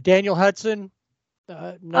right, Daniel Hudson.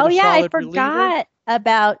 I forgot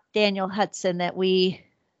about Daniel Hudson that he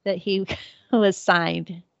was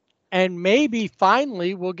signed. And maybe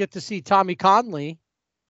finally we'll get to see Tommy Conley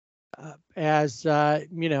as,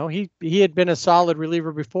 he had been a solid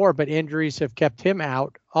reliever before, but injuries have kept him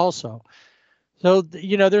out also. So,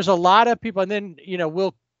 there's a lot of people. And then,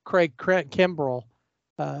 will Craig Kimbrell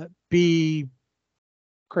be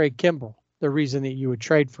Craig Kimbrell, the reason that you would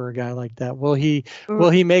trade for a guy like that? Will he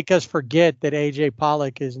make us forget that AJ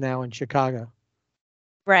Pollock is now in Chicago?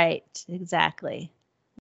 Right, exactly.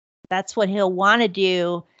 That's what he'll want to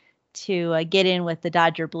do to get in with the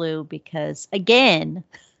Dodger blue, because again,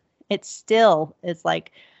 it's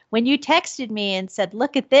like when you texted me and said,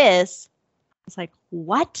 look at this, it's like,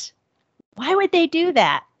 what? Why would they do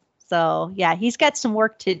that? So yeah, he's got some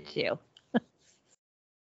work to do.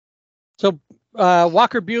 So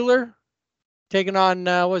Walker Buehler taking on,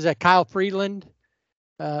 Kyle Freeland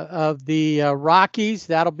of the Rockies.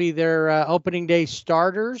 That'll be their opening day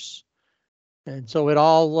starters. And so it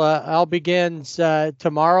all begins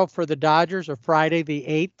tomorrow for the Dodgers, or Friday, the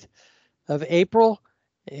 8th of April.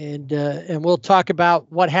 And we'll talk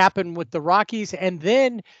about what happened with the Rockies. And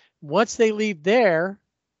then once they leave there,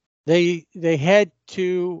 they head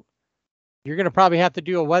to, you're going to probably have to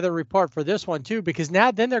do a weather report for this one too, because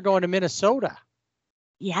then they're going to Minnesota.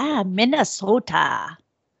 Yeah, Minnesota.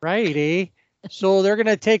 Right, eh? So they're going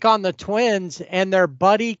to take on the Twins and their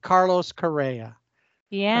buddy Carlos Correa.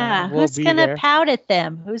 Yeah, who's going to pout at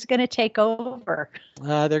them? Who's going to take over?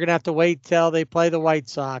 They're going to have to wait till they play the White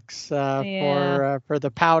Sox for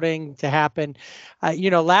the pouting to happen.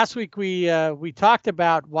 Last week we talked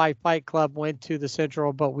about why Fight Club went to the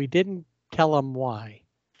Central, but we didn't tell them why.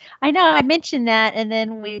 I know, I mentioned that, and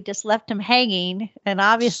then we just left them hanging, and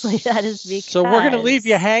obviously that is because... So we're going to leave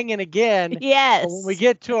you hanging again. Yes. When we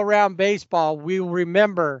get to Around Baseball, we'll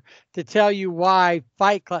remember to tell you why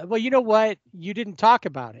Fight Club... Well, you know what? You didn't talk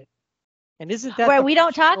about it. And isn't that... Well, we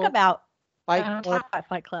don't talk about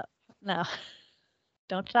Fight Club. No.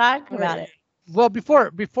 Don't talk about it. Well, before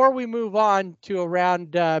we move on to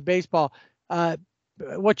Around Baseball,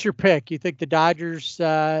 what's your pick? You think the Dodgers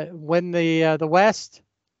win the West?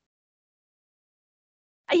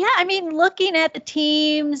 Yeah, I mean, looking at the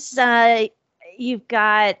teams, you've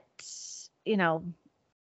got, in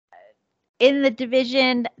the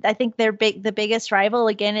division, I think the biggest rival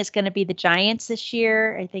again is going to be the Giants this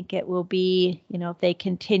year. I think it will be, if they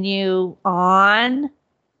continue on,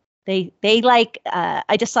 they like,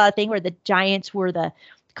 I just saw a thing where the Giants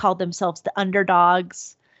called themselves the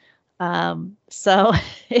underdogs. So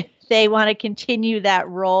if they want to continue that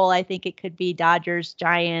role, I think it could be Dodgers,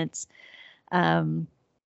 Giants.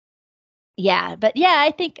 Yeah, but yeah,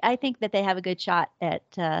 I think that they have a good shot at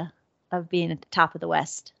of being at the top of the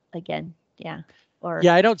West again. Yeah.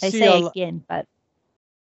 I don't see again, but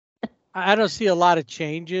I don't see a lot of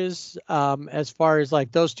changes as far as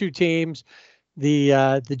like those two teams.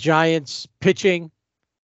 The Giants pitching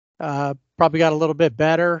probably got a little bit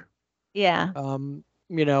better. Yeah.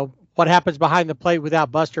 What happens behind the plate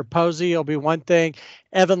without Buster Posey will be one thing.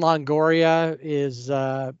 Evan Longoria is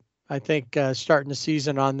I think starting the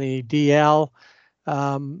season on the DL.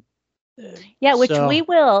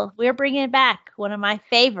 We're bringing back one of my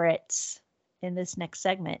favorites in this next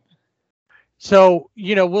segment. So,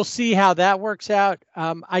 we'll see how that works out.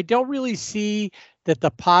 I don't really see that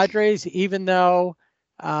the Padres, even though,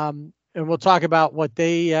 and we'll talk about what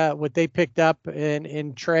they picked up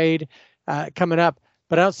in trade coming up,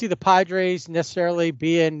 but I don't see the Padres necessarily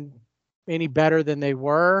being any better than they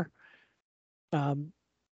were. And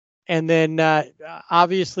then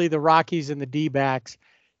obviously the Rockies and the D-backs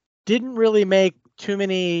didn't really make too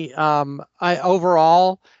many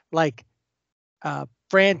overall like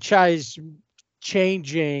franchise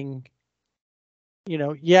changing.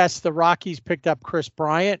 Yes, the Rockies picked up Chris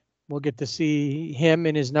Bryant. We'll get to see him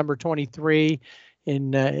in his number 23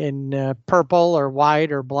 in purple or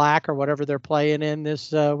white or black or whatever they're playing in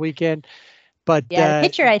this weekend. But the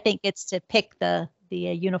pitcher, I think, gets to pick the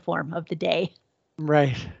uniform of the day.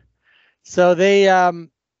 Right. So they have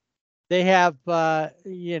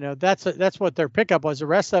that's what their pickup was. The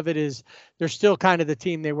rest of it is they're still kind of the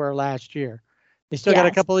team they were last year. They still got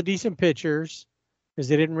a couple of decent pitchers because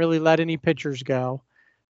they didn't really let any pitchers go.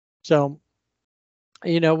 So,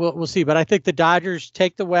 we'll see. But I think the Dodgers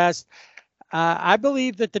take the West. I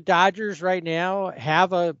believe that the Dodgers right now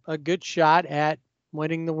have a good shot at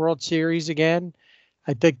winning the World Series again.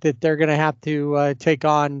 I think that they're going to have to take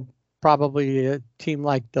on probably a team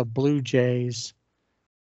like the Blue Jays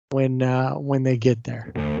when they get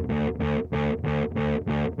there.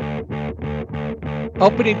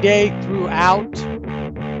 Opening day throughout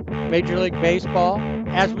Major League Baseball.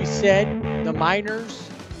 As we said, the minors,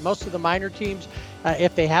 most of the minor teams,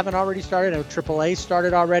 if they haven't already started, I know AAA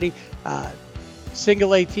started already.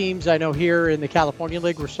 Single A teams, I know here in the California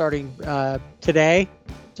League, we're starting today.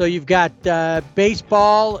 So you've got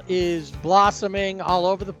baseball is blossoming all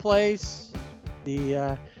over the place.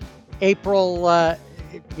 The April, we're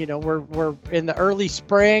in the early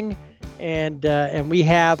spring, and we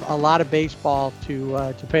have a lot of baseball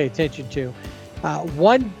to pay attention to.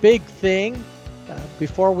 One big thing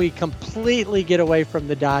before we completely get away from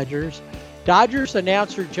the Dodgers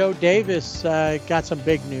announcer Joe Davis got some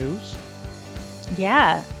big news.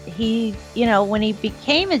 Yeah, he, when he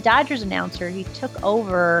became a Dodgers announcer, he took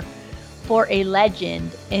over for a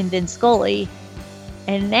legend in Vin Scully.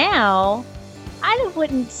 And now, I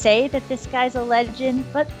wouldn't say that this guy's a legend,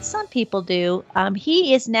 but some people do.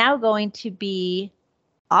 He is now going to be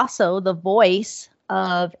also the voice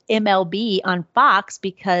of MLB on Fox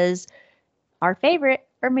because our favorite,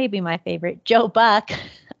 or maybe my favorite, Joe Buck,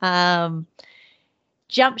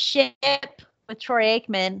 jumped ship with Troy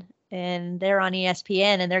Aikman. And they're on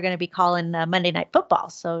ESPN, and they're going to be calling Monday Night Football.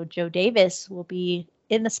 So Joe Davis will be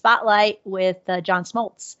in the spotlight with John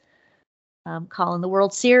Smoltz, calling the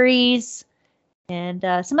World Series and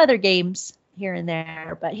some other games here and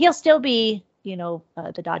there. But he'll still be,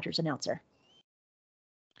 the Dodgers announcer.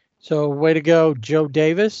 So way to go, Joe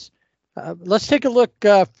Davis. Let's take a look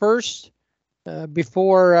first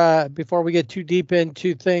before we get too deep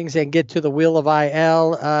into things and get to the Wheel of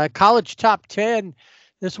IL. College Top 10.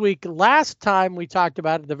 This week, last time we talked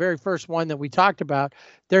about it, the very first one that we talked about,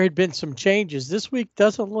 there had been some changes. This week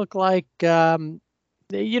doesn't look like,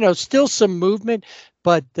 still some movement,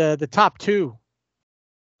 but the top two,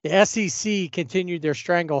 the SEC continued their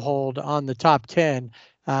stranglehold on the top 10,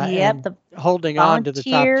 holding on to the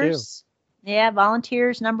top two. Yeah,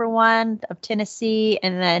 Volunteers, number one of Tennessee,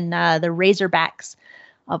 and then the Razorbacks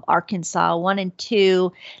of Arkansas, 1 and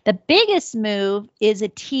 2. The biggest move is a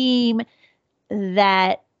team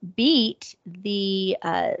that beat the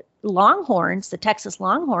Longhorns, the Texas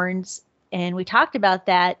Longhorns, and we talked about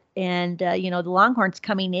that. And the Longhorns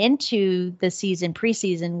coming into the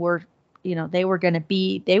preseason were, they were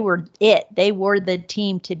the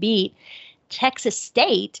team to beat. Texas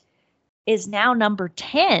State is now number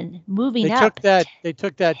 10, moving up. They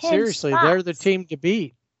took that seriously. Spots. They're the team to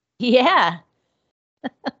beat. Yeah.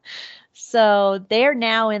 So they're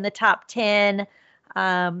now in the top 10.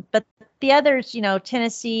 But the others,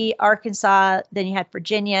 Tennessee, Arkansas, then you had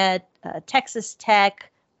Virginia, Texas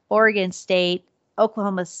Tech, Oregon State,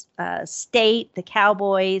 Oklahoma State, the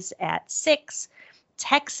Cowboys at 6,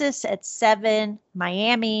 Texas at 7,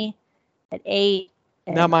 Miami at 8.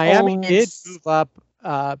 Now, Miami did move up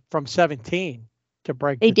from 17 to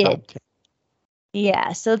break the top 10.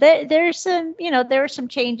 Yeah, so there's some, there were some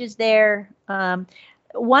changes there.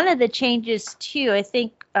 One of the changes, too, I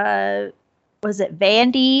think, was it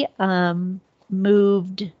Vandy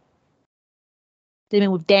moved? Did they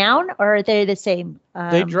move down, or are they the same?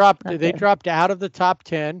 They dropped out of the top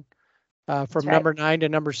 10 from number 9 to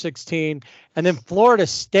number 16, and then Florida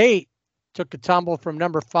State took a tumble from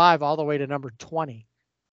number 5 all the way to number 20.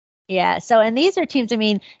 Yeah. So, and these are teams. I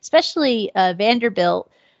mean, especially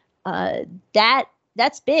Vanderbilt.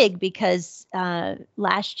 That's big because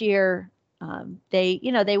last year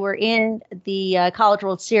they were in the College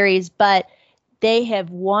World Series, but they have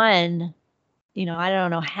won, I don't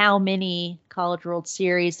know how many College World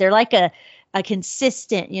Series. They're like a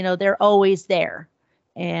consistent, they're always there.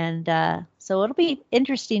 And so it'll be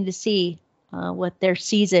interesting to see what their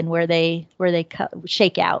season where they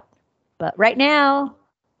shake out. But right now,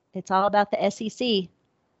 it's all about the SEC.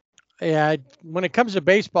 Yeah, when it comes to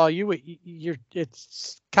baseball,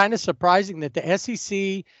 it's kind of surprising that the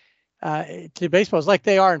SEC to baseball is like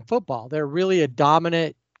they are in football. They're really a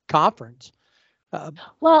dominant conference.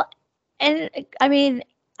 Well, and I mean,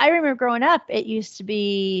 I remember growing up, it used to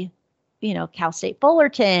be, Cal State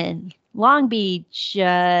Fullerton, Long Beach,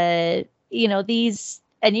 these,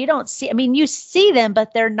 and you don't see, I mean, you see them,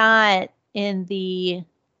 but they're not in the,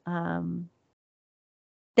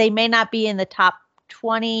 they may not be in the top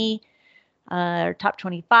 20 or top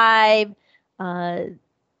 25,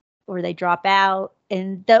 or they drop out.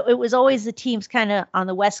 And it was always the teams kind of on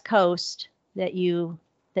the West Coast that you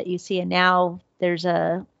see. And now there's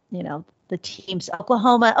the teams,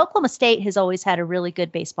 Oklahoma State has always had a really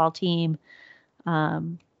good baseball team.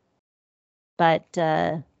 You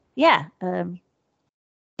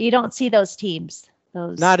don't see those teams.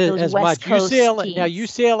 Not as West much. Coast UCLA, teams. now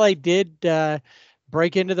UCLA did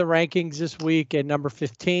break into the rankings this week at number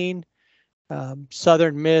 15.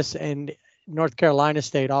 Southern Miss and North Carolina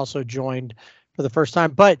State also joined for the first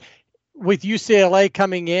time. But with UCLA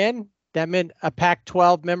coming in, that meant a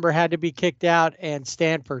Pac-12 member had to be kicked out, and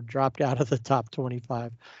Stanford dropped out of the top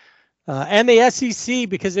 25. And the SEC,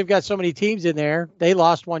 because they've got so many teams in there, they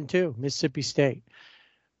lost one too, Mississippi State,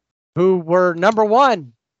 who were number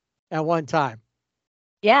one at one time.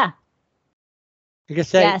 Yeah. I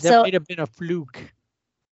guess that might have been a fluke.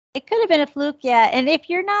 It could have been a fluke, yeah. And if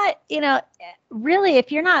you're not, really,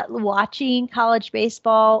 if you're not watching college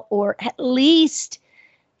baseball, or at least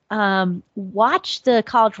watch the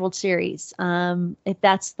College World Series, if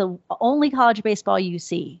that's the only college baseball you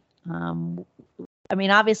see. I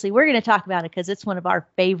mean, obviously, we're going to talk about it because it's one of our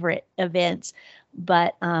favorite events.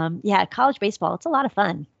 But college baseball, it's a lot of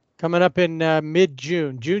fun. Coming up in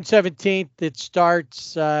mid-June, June 17th, it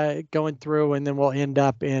starts going through, and then we'll end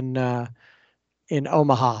up in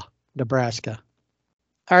Omaha, Nebraska.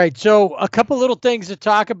 All right, so a couple little things to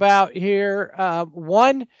talk about here.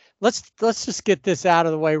 One, let's just get this out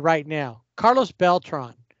of the way right now. Carlos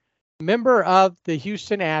Beltran, member of the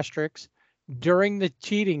Houston Asterix during the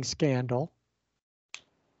cheating scandal.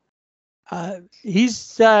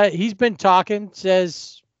 He's been talking,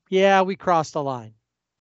 says, yeah, we crossed the line.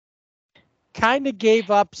 Kind of gave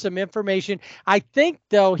up some information. I think,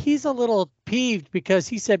 though, he's a little peeved because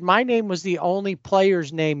he said my name was the only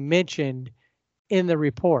player's name mentioned in the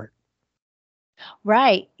report.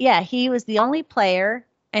 Right. Yeah, he was the only player.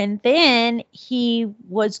 And then he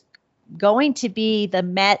was going to be the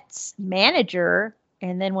Mets manager.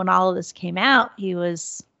 And then when all of this came out, he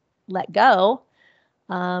was let go.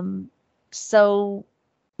 So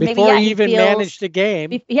before he even managed a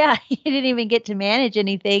game. Yeah, he didn't even get to manage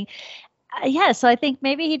anything. So I think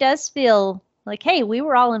maybe he does feel like, hey, we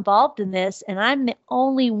were all involved in this, and I'm the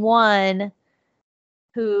only one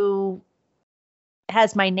who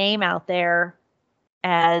has my name out there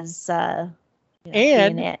as and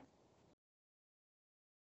being it.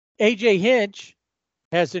 AJ Hinch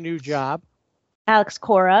has a new job. Alex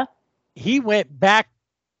Cora. He went back.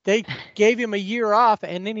 They gave him a year off,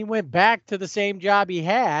 and then he went back to the same job he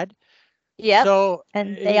had. Yep. So,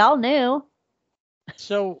 and they all knew.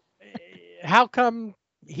 So how come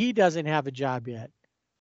he doesn't have a job yet?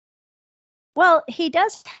 Well, he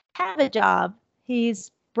does have a job. He's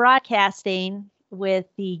broadcasting with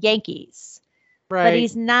the Yankees. Right. But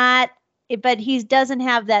he's not, but he doesn't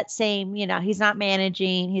have that same, he's not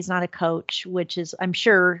managing, he's not a coach, which is, I'm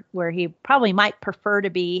sure, where he probably might prefer to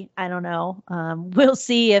be. I don't know. We'll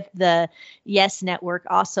see if the Yes Network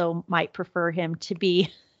also might prefer him to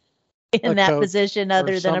be in that position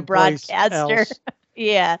other than a broadcaster.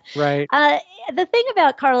 Yeah. Right. The thing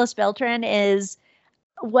about Carlos Beltran is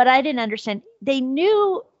what I didn't understand. They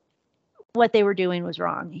knew what they were doing was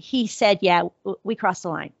wrong. He said, yeah, we crossed the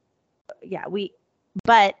line. Yeah,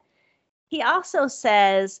 but he also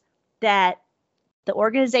says that the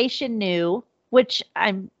organization knew, which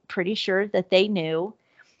I'm pretty sure that they knew,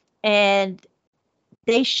 and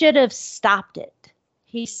they should have stopped it.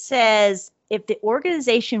 He says, if the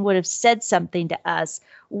organization would have said something to us,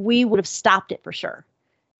 we would have stopped it for sure.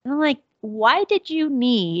 And I'm like, why did you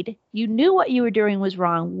knew what you were doing was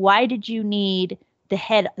wrong. Why did you need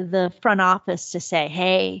the front office to say,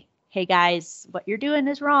 hey guys, what you're doing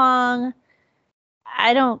is wrong?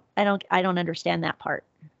 I don't understand that part.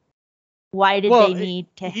 Why did they need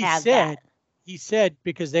to have that? He said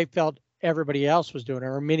because they felt everybody else was doing it,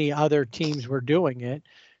 or many other teams were doing it.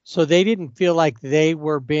 So they didn't feel like they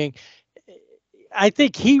were being, I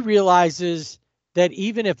think he realizes that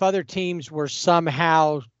even if other teams were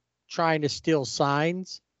somehow trying to steal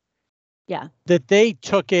signs, Yeah. that they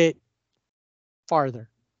took it farther.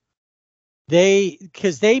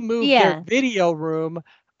 Because they moved their Yeah. video room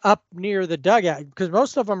up near the dugout, because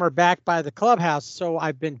most of them are back by the clubhouse. So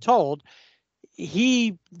I've been told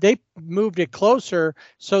they moved it closer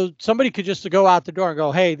so somebody could just go out the door and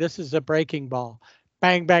go, hey, this is a breaking ball,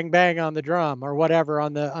 bang, bang, bang on the drum or whatever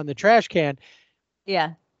on the trash can.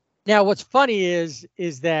 Yeah. Now, what's funny is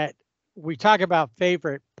that we talk about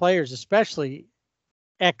favorite players, especially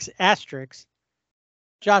ex-Asterix.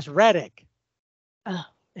 Josh Reddick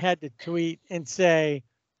had to tweet and say,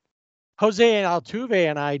 Jose and Altuve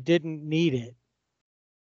and I didn't need it.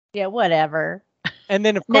 Yeah, whatever. And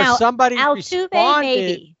then, of course, Now, somebody Altuve responded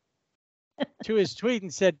maybe. to his tweet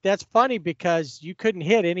and said, that's funny because you couldn't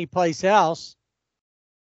hit anyplace else.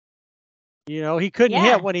 You know, he couldn't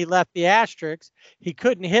Yeah. hit when he left the Asterix. He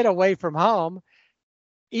couldn't hit away from home.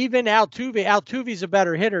 Even Altuve's a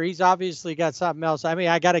better hitter. He's obviously got something else. I mean,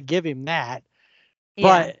 I got to give him that.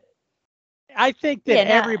 Yeah. But I think that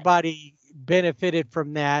everybody benefited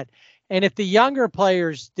from that. And if the younger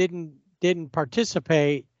players didn't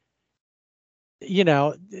participate, you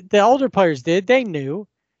know, the older players did. They knew.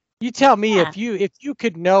 You tell me if you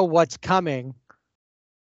could know what's coming,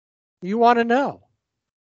 you want to know.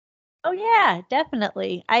 Oh yeah,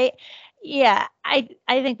 definitely. I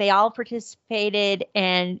think they all participated,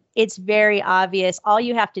 and it's very obvious. All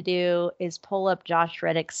you have to do is pull up Josh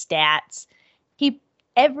Reddick's stats.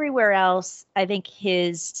 Everywhere else, I think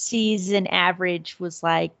his season average was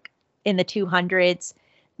like in the 200s.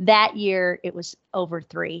 That year, it was over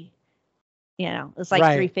 3. You know, it was like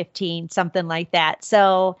 315, something like that.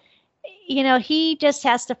 So, you know, he just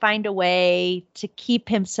has to find a way to keep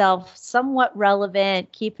himself somewhat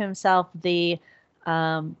relevant, keep himself you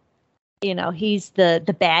know, he's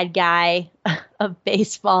the bad guy of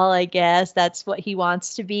baseball, I guess. That's what he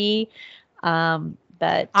wants to be.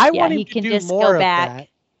 But I want him he to can do just more go back of that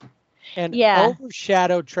and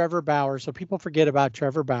overshadow Trevor Bauer so people forget about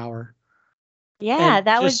Trevor Bauer. Yeah,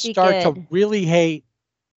 that would be start good. to really hate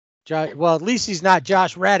well, at least he's not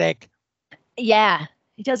Josh Reddick. Yeah,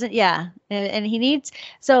 he doesn't. Yeah. And he needs,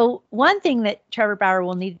 so one thing that Trevor Bauer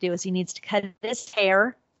will need to do is he needs to cut his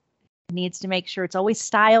hair. He needs to make sure it's always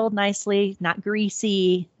styled nicely, not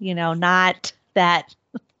greasy, you know, not that.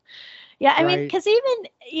 Yeah. I mean, because even,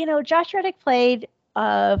 you know, Josh Reddick played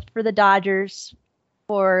for the Dodgers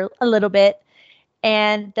for a little bit,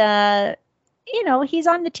 and, you know, he's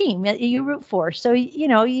on the team that you root for. So, you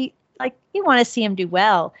know, you want to see him do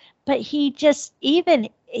well, but he just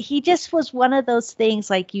was one of those things,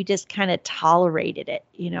 like, you just kind of tolerated it.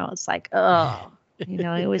 You know, it's like, oh, you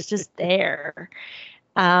know, it was just there.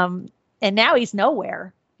 And now he's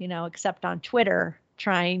nowhere, you know, except on Twitter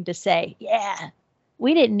trying to say, yeah,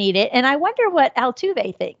 we didn't need it. And I wonder what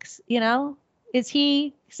Altuve thinks, you know, is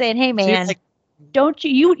he saying, hey man, don't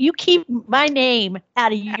you keep my name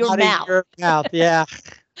out of your mouth. Your mouth, yeah.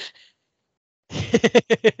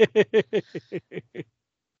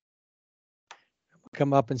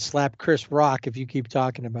 Come up and slap Chris Rock if you keep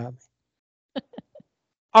talking about me.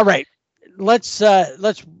 All right, let's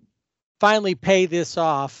finally pay this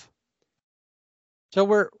off.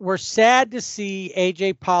 So we're sad to see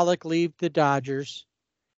AJ Pollock leave the Dodgers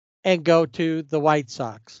and go to the White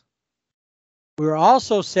Sox. We're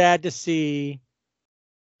also sad to see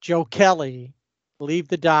Joe Kelly leave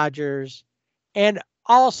the Dodgers and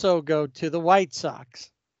also go to the White Sox.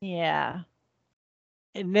 Yeah.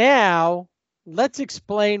 And now let's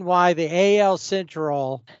explain why the AL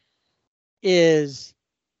Central is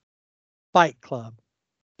Fight Club.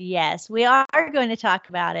 Yes, we are going to talk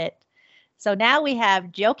about it. So now we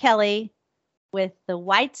have Joe Kelly with the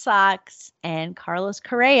White Sox and Carlos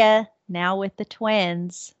Correa now with the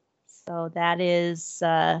Twins. So that is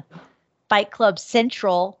Fight Club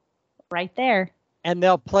Central right there. And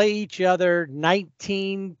they'll play each other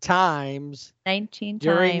 19 times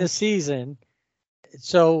during the season.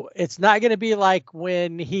 So it's not going to be like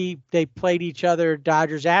when they played each other,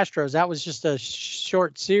 Dodgers Astros. That was just a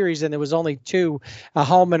short series and there was only 2, a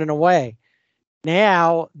home and an away.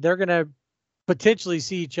 Now they're going to potentially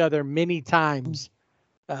see each other many times.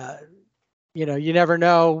 You know, you never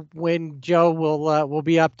know when Joe will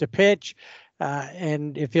be up to pitch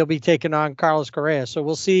and if he'll be taking on Carlos Correa. So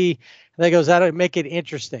we'll see. That'll make it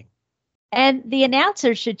interesting. And the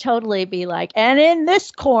announcer should totally be like, and in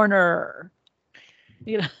this corner.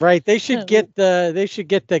 You know? Right. They should get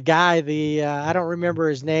the guy, I don't remember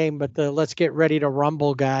his name, but the let's get ready to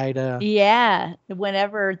rumble guy to. Yeah.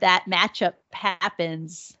 Whenever that matchup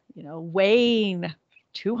happens, you know, Wayne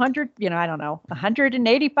 200, I don't know,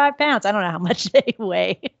 185 pounds. I don't know how much they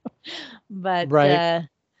weigh, but Right.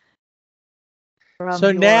 from So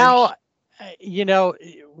yours. now,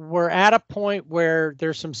 we're at a point where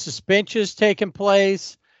there's some suspensions taking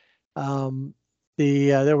place.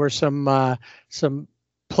 There were some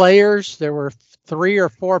players. There were 3 or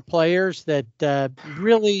 4 players that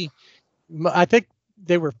really, I think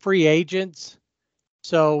they were free agents.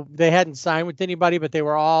 So they hadn't signed with anybody, but they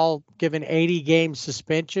were all given 80-game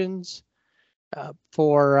suspensions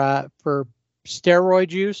for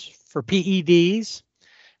steroid use, for PEDs.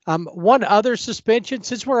 One other suspension,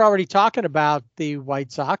 since we're already talking about the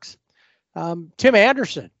White Sox, Tim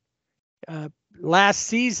Anderson, last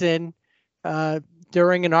season,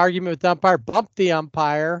 during an argument with the umpire, bumped the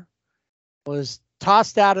umpire, was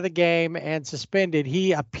tossed out of the game and suspended.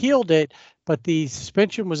 He appealed it, but the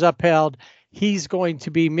suspension was upheld. He's going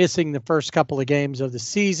to be missing the first couple of games of the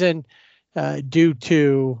season due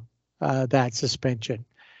to that suspension.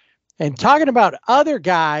 And talking about other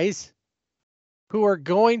guys who are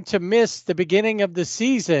going to miss the beginning of the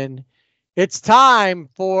season, it's time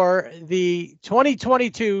for the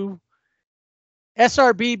 2022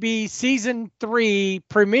 SRBB Season 3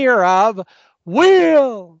 premiere of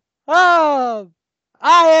Wheel of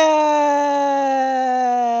Iron.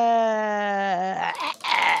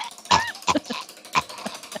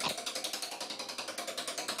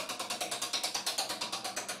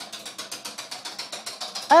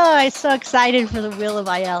 Oh, I'm so excited for the Wheel of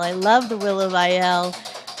IL. I love the Wheel of IL.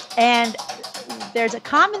 And there's a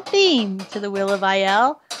common theme to the Wheel of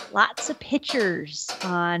IL. Lots of pitchers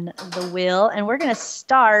on the wheel. And we're going to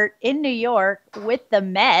start in New York with the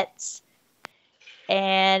Mets.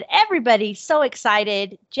 And everybody's so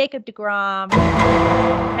excited. Jacob deGrom,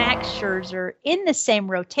 Max Scherzer in the same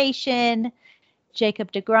rotation.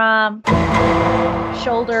 Jacob deGrom,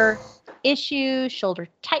 shoulder issue, shoulder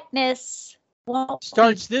tightness.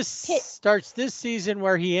 Starts this season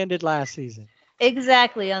where he ended last season.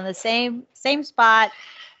 Exactly, on the same spot,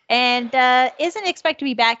 and isn't expected to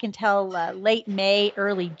be back until late May,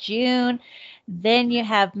 early June. Then you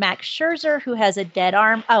have Max Scherzer, who has a dead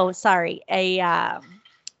arm. Oh, sorry, a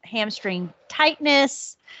hamstring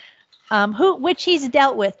tightness, which he's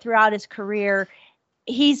dealt with throughout his career.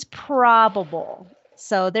 He's probable,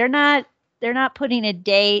 so they're not putting a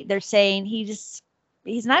date. They're saying he's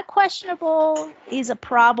not questionable. He's a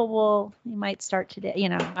probable. He might start today.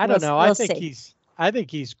 I don't know. I think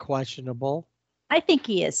he's questionable. I think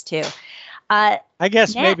he is too. I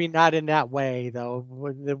guess maybe not in that way though.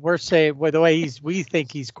 We're saying the way we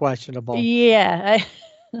think he's questionable. Yeah,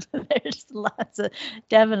 there's lots of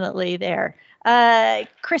definitely there.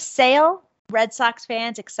 Chris Sale, Red Sox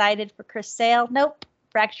fans excited for Chris Sale. Nope,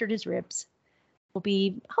 fractured his ribs. Will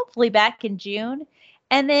be hopefully back in June.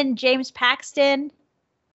 And then James Paxton,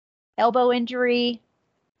 elbow injury,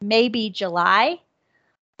 maybe July.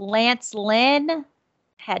 Lance Lynn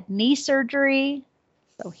had knee surgery,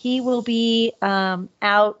 so he will be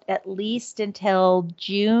out at least until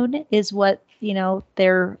June is what,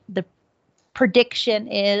 the prediction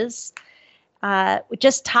is. We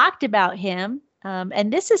just talked about him,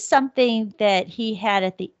 and this is something that he had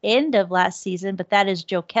at the end of last season, but that is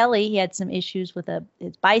Joe Kelly. He had some issues with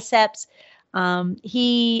his biceps.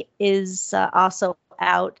 He is also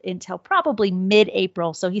out until probably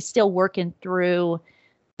mid-April, so he's still working through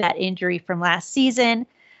that injury from last season.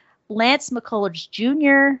 Lance McCullers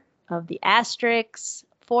Jr. of the Asterix,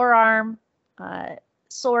 forearm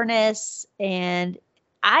soreness, and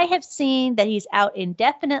I have seen that he's out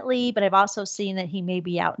indefinitely, but I've also seen that he may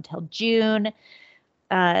be out until June.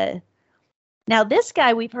 Now, this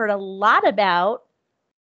guy we've heard a lot about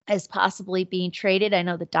as possibly being traded. I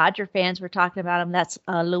know the Dodger fans were talking about him. That's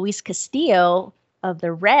Luis Castillo of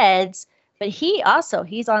the Reds. But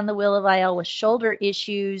he's on the Wheel of IL with shoulder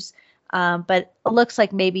issues, but it looks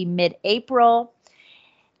like maybe mid-April.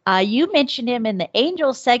 You mentioned him in the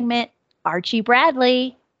Angels segment, Archie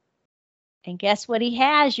Bradley. And guess what he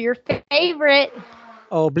has? Your favorite.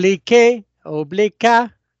 Oblica.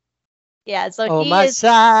 Yeah, so oh, my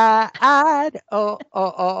side.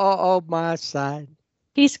 Oh, my side.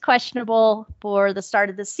 He's questionable for the start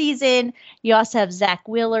of the season. You also have Zach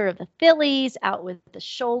Wheeler of the Phillies out with the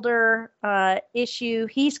shoulder issue.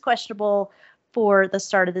 He's questionable for the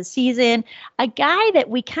start of the season. A guy that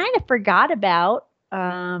we kind of forgot about,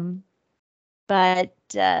 but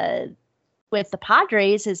with the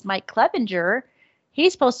Padres is Mike Clevinger.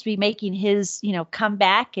 He's supposed to be making his,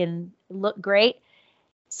 comeback and look great.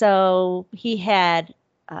 So he had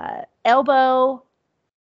elbow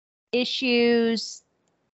issues.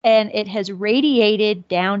 and it has radiated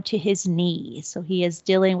down to his knee. So he is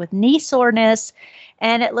dealing with knee soreness,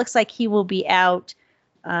 and it looks like he will be out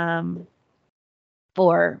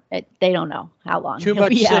for, they don't know how long. Too he'll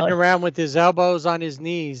much be sitting out. around with his elbows on his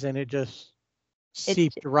knees, and it just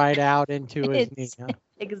seeped right out into his knee. Huh?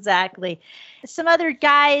 Exactly. Some other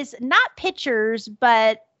guys, not pitchers,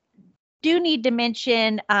 but do need to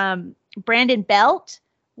mention Brandon Belt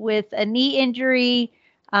with a knee injury.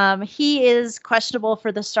 He is questionable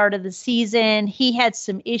for the start of the season. He had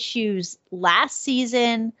some issues last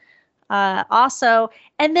season also.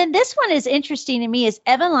 And then this one is interesting to me is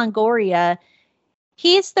Evan Longoria.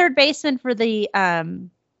 He's third baseman for the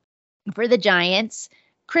Giants.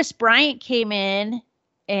 Chris Bryant came in,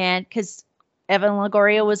 and because Evan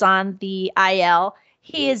Longoria was on the IL,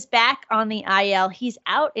 he is back on the IL. He's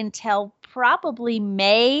out until probably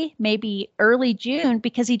May, maybe early June,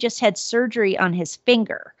 because he just had surgery on his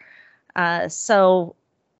finger. So,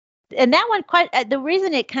 and that one the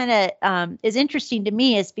reason it kind of is interesting to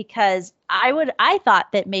me is because I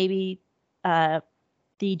thought that maybe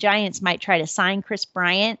the Giants might try to sign Chris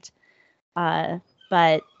Bryant,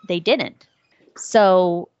 but they didn't.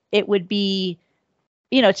 So it would be,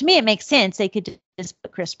 to me, it makes sense. They could just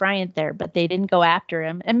put Chris Bryant there, but they didn't go after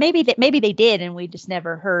him. And maybe they did, and we just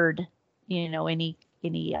never heard, any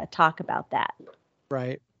talk about that.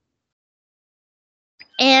 Right.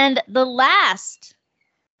 And the last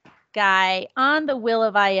guy on the Will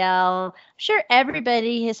of IL, I'm sure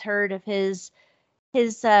everybody has heard of his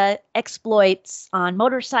exploits on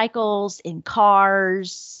motorcycles, in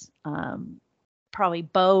cars, probably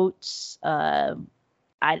boats,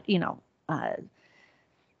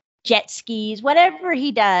 jet skis, whatever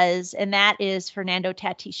he does. And that is Fernando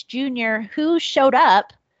Tatis Jr., who showed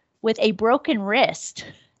up with a broken wrist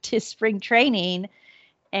to spring training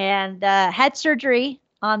and had surgery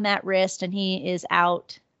on that wrist. And he is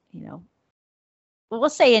out, we'll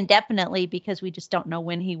say indefinitely because we just don't know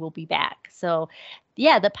when he will be back. So,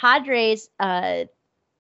 yeah, the Padres, not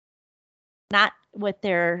with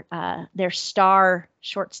their star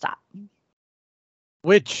shortstop.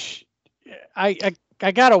 Which I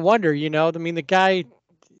gotta wonder, the guy.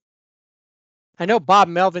 I know Bob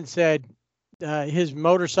Melvin said his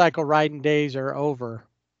motorcycle riding days are over,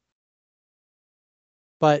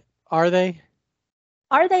 but are they?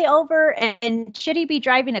 Are they over? And should he be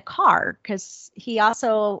driving a car? Because he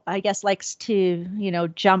also, I guess, likes to,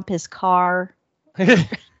 jump his car.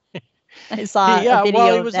 I saw a video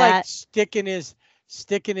well, he was of that. like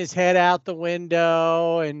sticking his head out the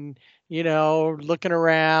window and, looking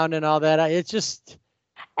around and all that. It's just.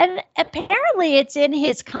 And apparently it's in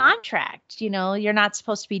his contract, you're not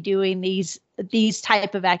supposed to be doing these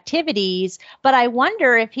type of activities. But I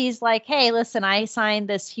wonder if he's like, hey, listen, I signed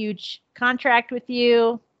this huge contract with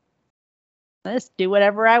you. Let's do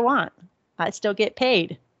whatever I want. I still get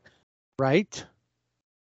paid. Right.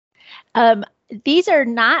 These are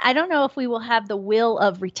not, I don't know if we will have the will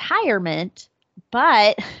of retirement,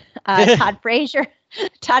 but Todd Frazier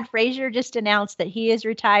just announced that he is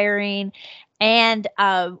retiring. And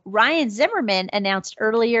Ryan Zimmerman announced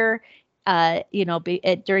earlier,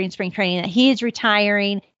 during spring training that he is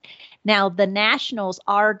retiring. Now, the Nationals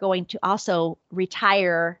are going to also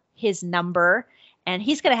retire his number, and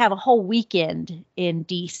he's going to have a whole weekend in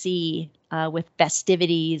D.C. With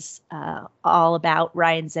festivities all about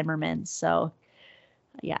Ryan Zimmerman. So,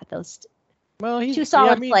 yeah, those he's two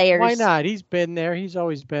solid players. Why not? He's been there. He's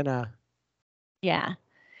always been a. Yeah.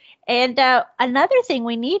 And another thing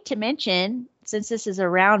we need to mention, since this is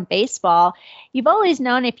around baseball, you've always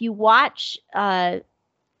known if you watch the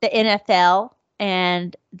NFL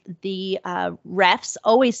and the refs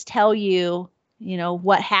always tell you,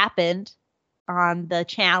 what happened on the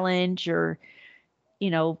challenge or,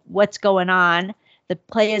 what's going on. The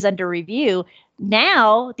play is under review.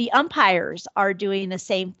 Now the umpires are doing the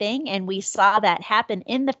same thing. And we saw that happen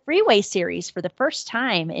in the Freeway Series for the first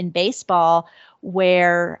time in baseball,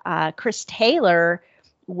 where Chris Taylor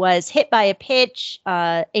was hit by a pitch.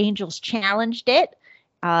 Angels challenged it,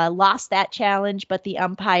 lost that challenge, but the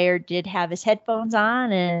umpire did have his headphones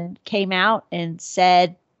on and came out and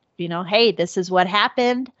said, hey, this is what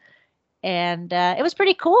happened. And it was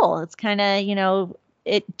pretty cool. It's kind of,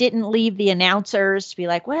 it didn't leave the announcers to be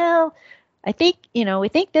like, well, I think, we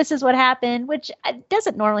think this is what happened, which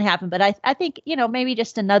doesn't normally happen. But I think, maybe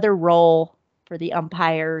just another role for the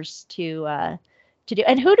umpires to do.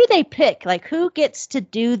 And who do they pick? Like, who gets to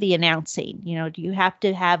do the announcing? Do you have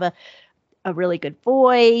to have a really good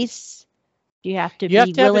voice? Do you have to be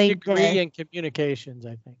willing to have a degree in communications,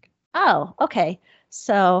 I think. Oh, okay.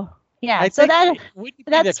 So, yeah. So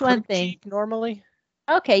that's one thing. Normally.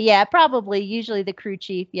 Okay, yeah, probably. Usually the crew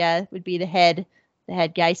chief, yeah, would be the head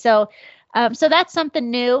guy. So, so that's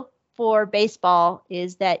something new for baseball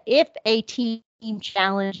is that if a team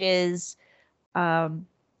challenges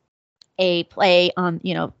a play on,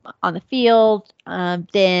 on the field,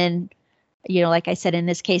 then, like I said, in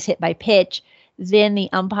this case, hit by pitch, then the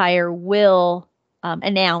umpire will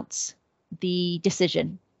announce the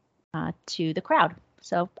decision to the crowd.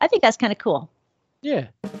 So I think that's kind of cool. Yeah.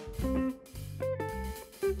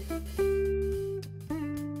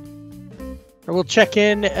 We'll check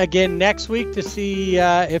in again next week to see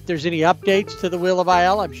if there's any updates to the Wheel of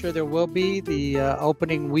IL. I'm sure there will be. The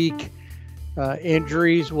opening week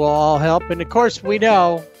injuries will all help. And of course, we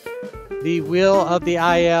know the Wheel of the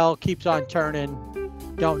IL keeps on turning.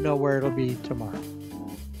 Don't know where it'll be tomorrow.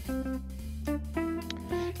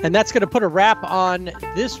 And that's going to put a wrap on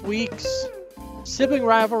this week's Sibling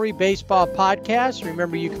Rivalry Baseball Podcast.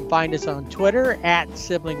 Remember, you can find us on Twitter at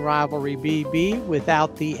Sibling Rivalry BB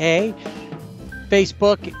without the A.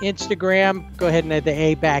 Facebook, Instagram, go ahead and add the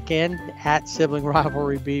A back in at Sibling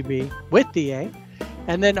Rivalry BB with the A.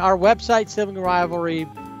 And then our website,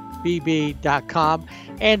 siblinglivalrybb.com.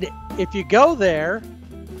 And if you go there,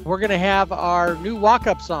 we're going to have our new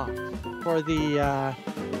walk-up songs for the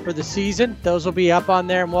season. Those will be up on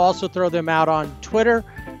there, and we'll also throw them out on Twitter.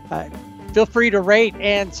 Feel free to rate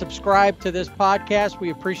and subscribe to this podcast. We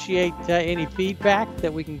appreciate any feedback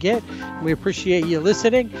that we can get. We appreciate you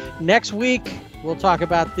listening. Next week, we'll talk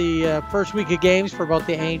about the first week of games for both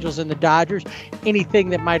the Angels and the Dodgers. Anything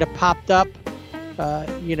that might have popped up,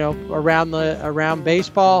 around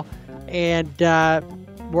baseball. And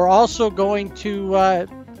we're also going to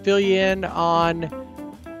fill you in on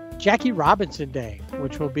Jackie Robinson Day,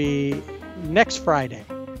 which will be next Friday,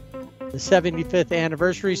 the 75th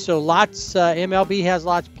anniversary. So lots, MLB has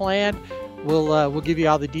lots planned. We'll give you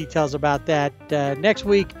all the details about that next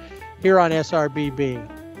week here on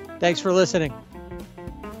SRBB. Thanks for listening.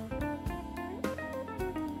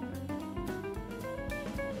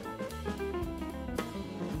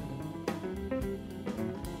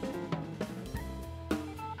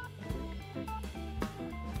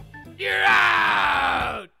 You're out!